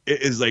Kid.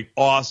 It is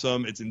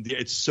awesome.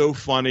 It's so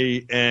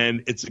funny,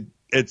 and it's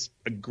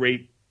a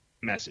great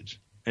message.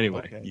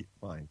 Anyway, okay,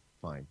 fine.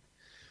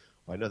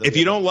 Well, I know if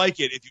you don't like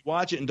it, if you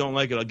watch it and don't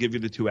like it, I'll give you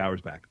the 2 hours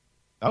back.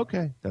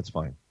 Okay, that's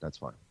fine.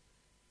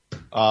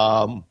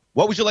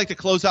 What would you like to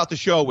close out the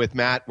show with,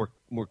 Matt?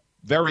 We're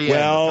very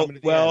I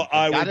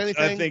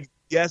think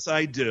yes,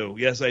 I do.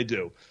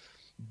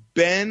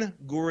 Ben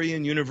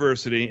Gurion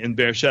University in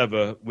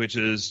Beersheba, which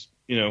is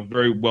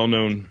very well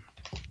known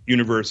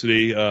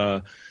university.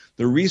 The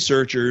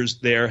researchers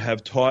there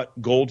have taught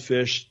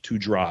goldfish to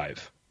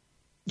drive.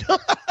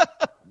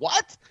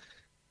 What?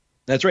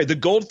 That's right. The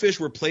goldfish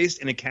were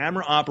placed in a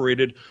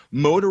camera-operated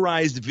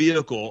motorized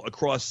vehicle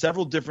across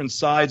several different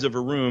sides of a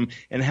room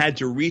and had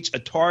to reach a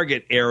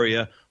target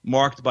area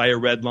marked by a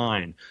red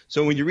line.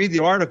 So when you read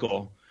the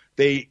article,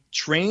 they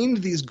trained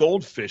these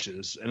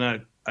goldfishes, and I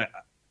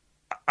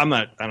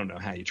don't know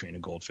how you train a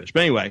goldfish,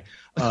 but anyway,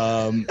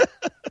 and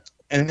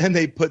then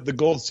they put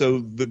so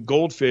the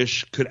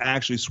goldfish could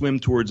actually swim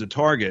towards a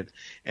target,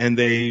 and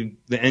the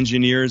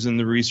engineers and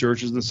the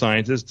researchers and the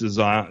scientists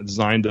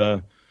designed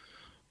a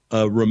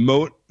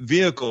remote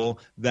vehicle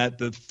that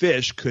the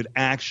fish could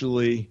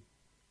actually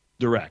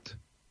direct.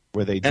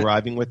 Were they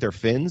driving with their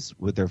fins?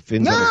 With their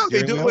fins? No,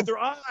 they do it with their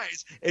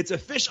eyes. It's a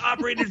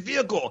fish-operated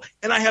vehicle,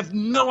 and I have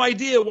no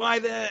idea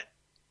why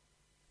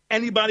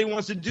anybody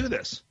wants to do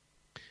this.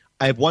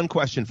 I have one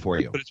question for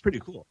you. But it's pretty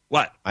cool.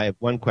 What? I have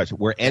one question.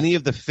 Were any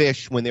of the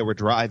fish, when they were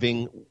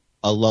driving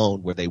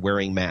alone, were they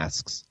wearing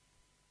masks?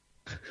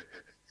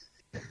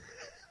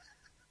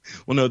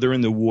 Well, no, they're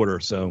in the water,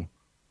 so.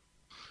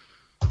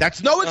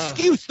 That's no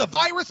excuse. The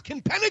virus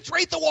can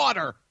penetrate the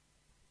water.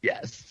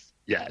 Yes.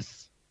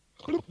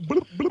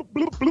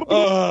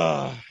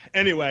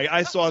 Anyway,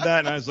 I saw that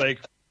and I was like,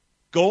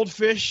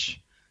 goldfish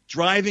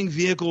driving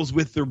vehicles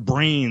with their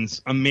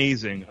brains.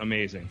 Amazing.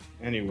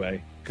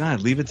 Anyway,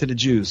 God, leave it to the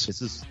Jews.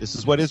 This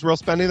is what Israel's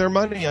spending their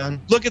money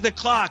on. Look at the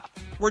clock.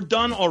 We're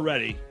done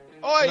already.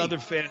 Oi. Another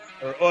fan.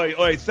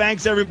 Oi.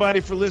 Thanks,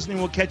 everybody, for listening.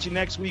 We'll catch you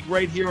next week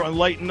right here on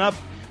Lighten Up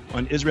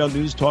on Israel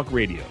News Talk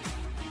Radio.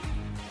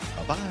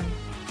 Bye-bye.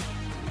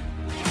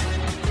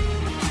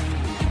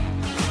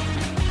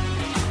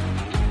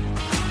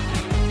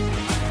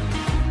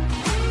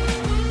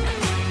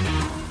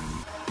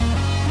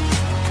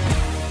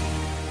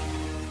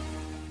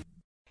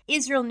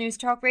 Israel News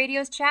Talk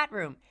Radio's chat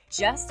room.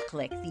 Just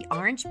click the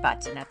orange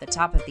button at the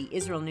top of the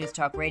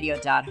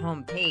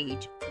IsraelNewsTalkRadio.home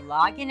page,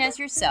 log in as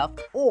yourself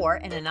or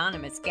an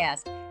anonymous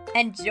guest,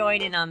 and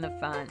join in on the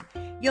fun.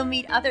 You'll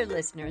meet other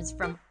listeners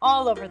from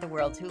all over the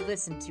world who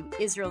listen to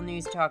Israel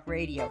News Talk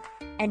Radio,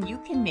 and you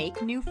can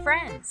make new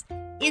friends.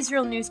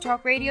 Israel News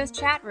Talk Radio's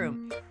chat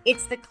room.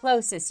 It's the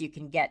closest you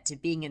can get to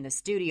being in the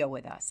studio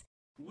with us.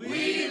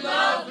 We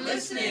love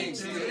listening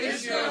to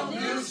Israel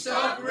News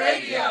Talk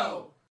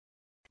Radio.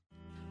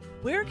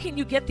 Where can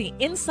you get the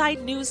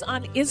inside news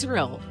on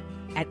Israel?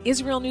 At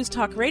Israel News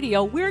Talk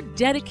Radio, we're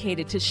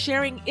dedicated to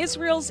sharing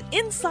Israel's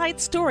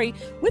inside story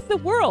with the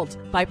world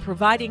by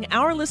providing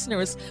our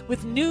listeners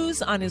with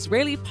news on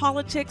Israeli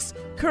politics,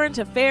 current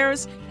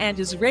affairs, and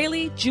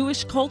Israeli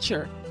Jewish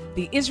culture.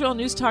 The Israel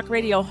News Talk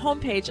Radio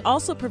homepage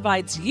also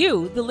provides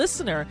you, the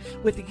listener,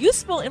 with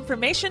useful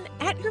information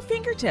at your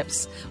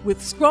fingertips,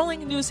 with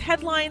scrolling news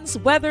headlines,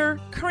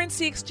 weather,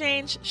 currency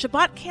exchange,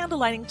 Shabbat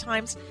candlelighting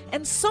times,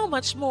 and so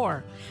much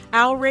more.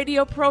 Our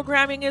radio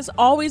programming is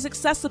always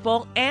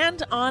accessible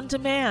and on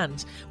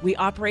demand. We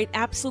operate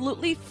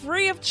absolutely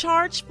free of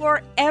charge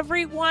for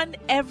everyone,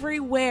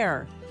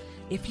 everywhere.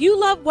 If you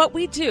love what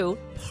we do,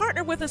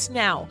 partner with us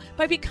now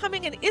by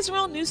becoming an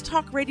Israel News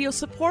Talk Radio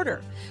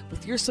supporter.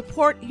 With your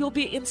support, you'll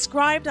be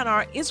inscribed on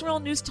our Israel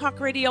News Talk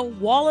Radio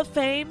Wall of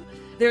Fame.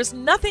 There's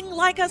nothing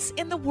like us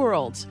in the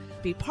world.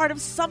 Be part of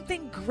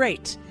something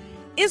great.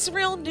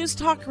 Israel News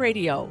Talk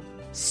Radio.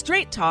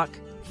 Straight talk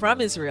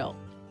from Israel.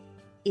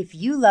 If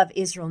you love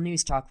Israel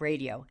News Talk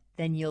Radio,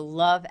 then you'll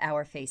love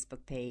our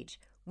Facebook page.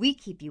 We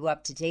keep you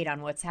up to date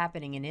on what's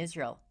happening in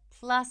Israel,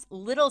 plus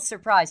little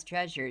surprise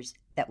treasures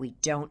that we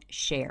don't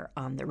share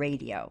on the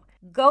radio.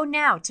 Go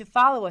now to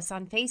follow us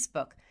on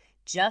Facebook.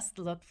 Just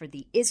look for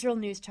the Israel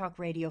News Talk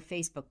Radio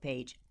Facebook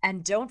page,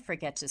 and don't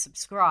forget to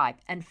subscribe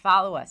and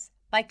follow us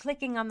by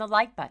clicking on the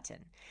like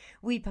button.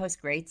 We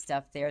post great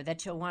stuff there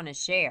that you'll want to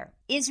share.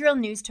 Israel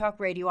News Talk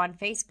Radio on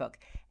Facebook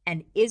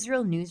and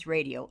Israel News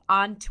Radio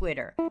on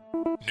Twitter.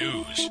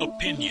 News,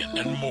 opinion,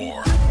 and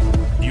more.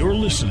 You're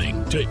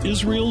listening to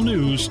Israel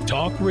News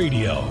Talk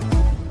Radio.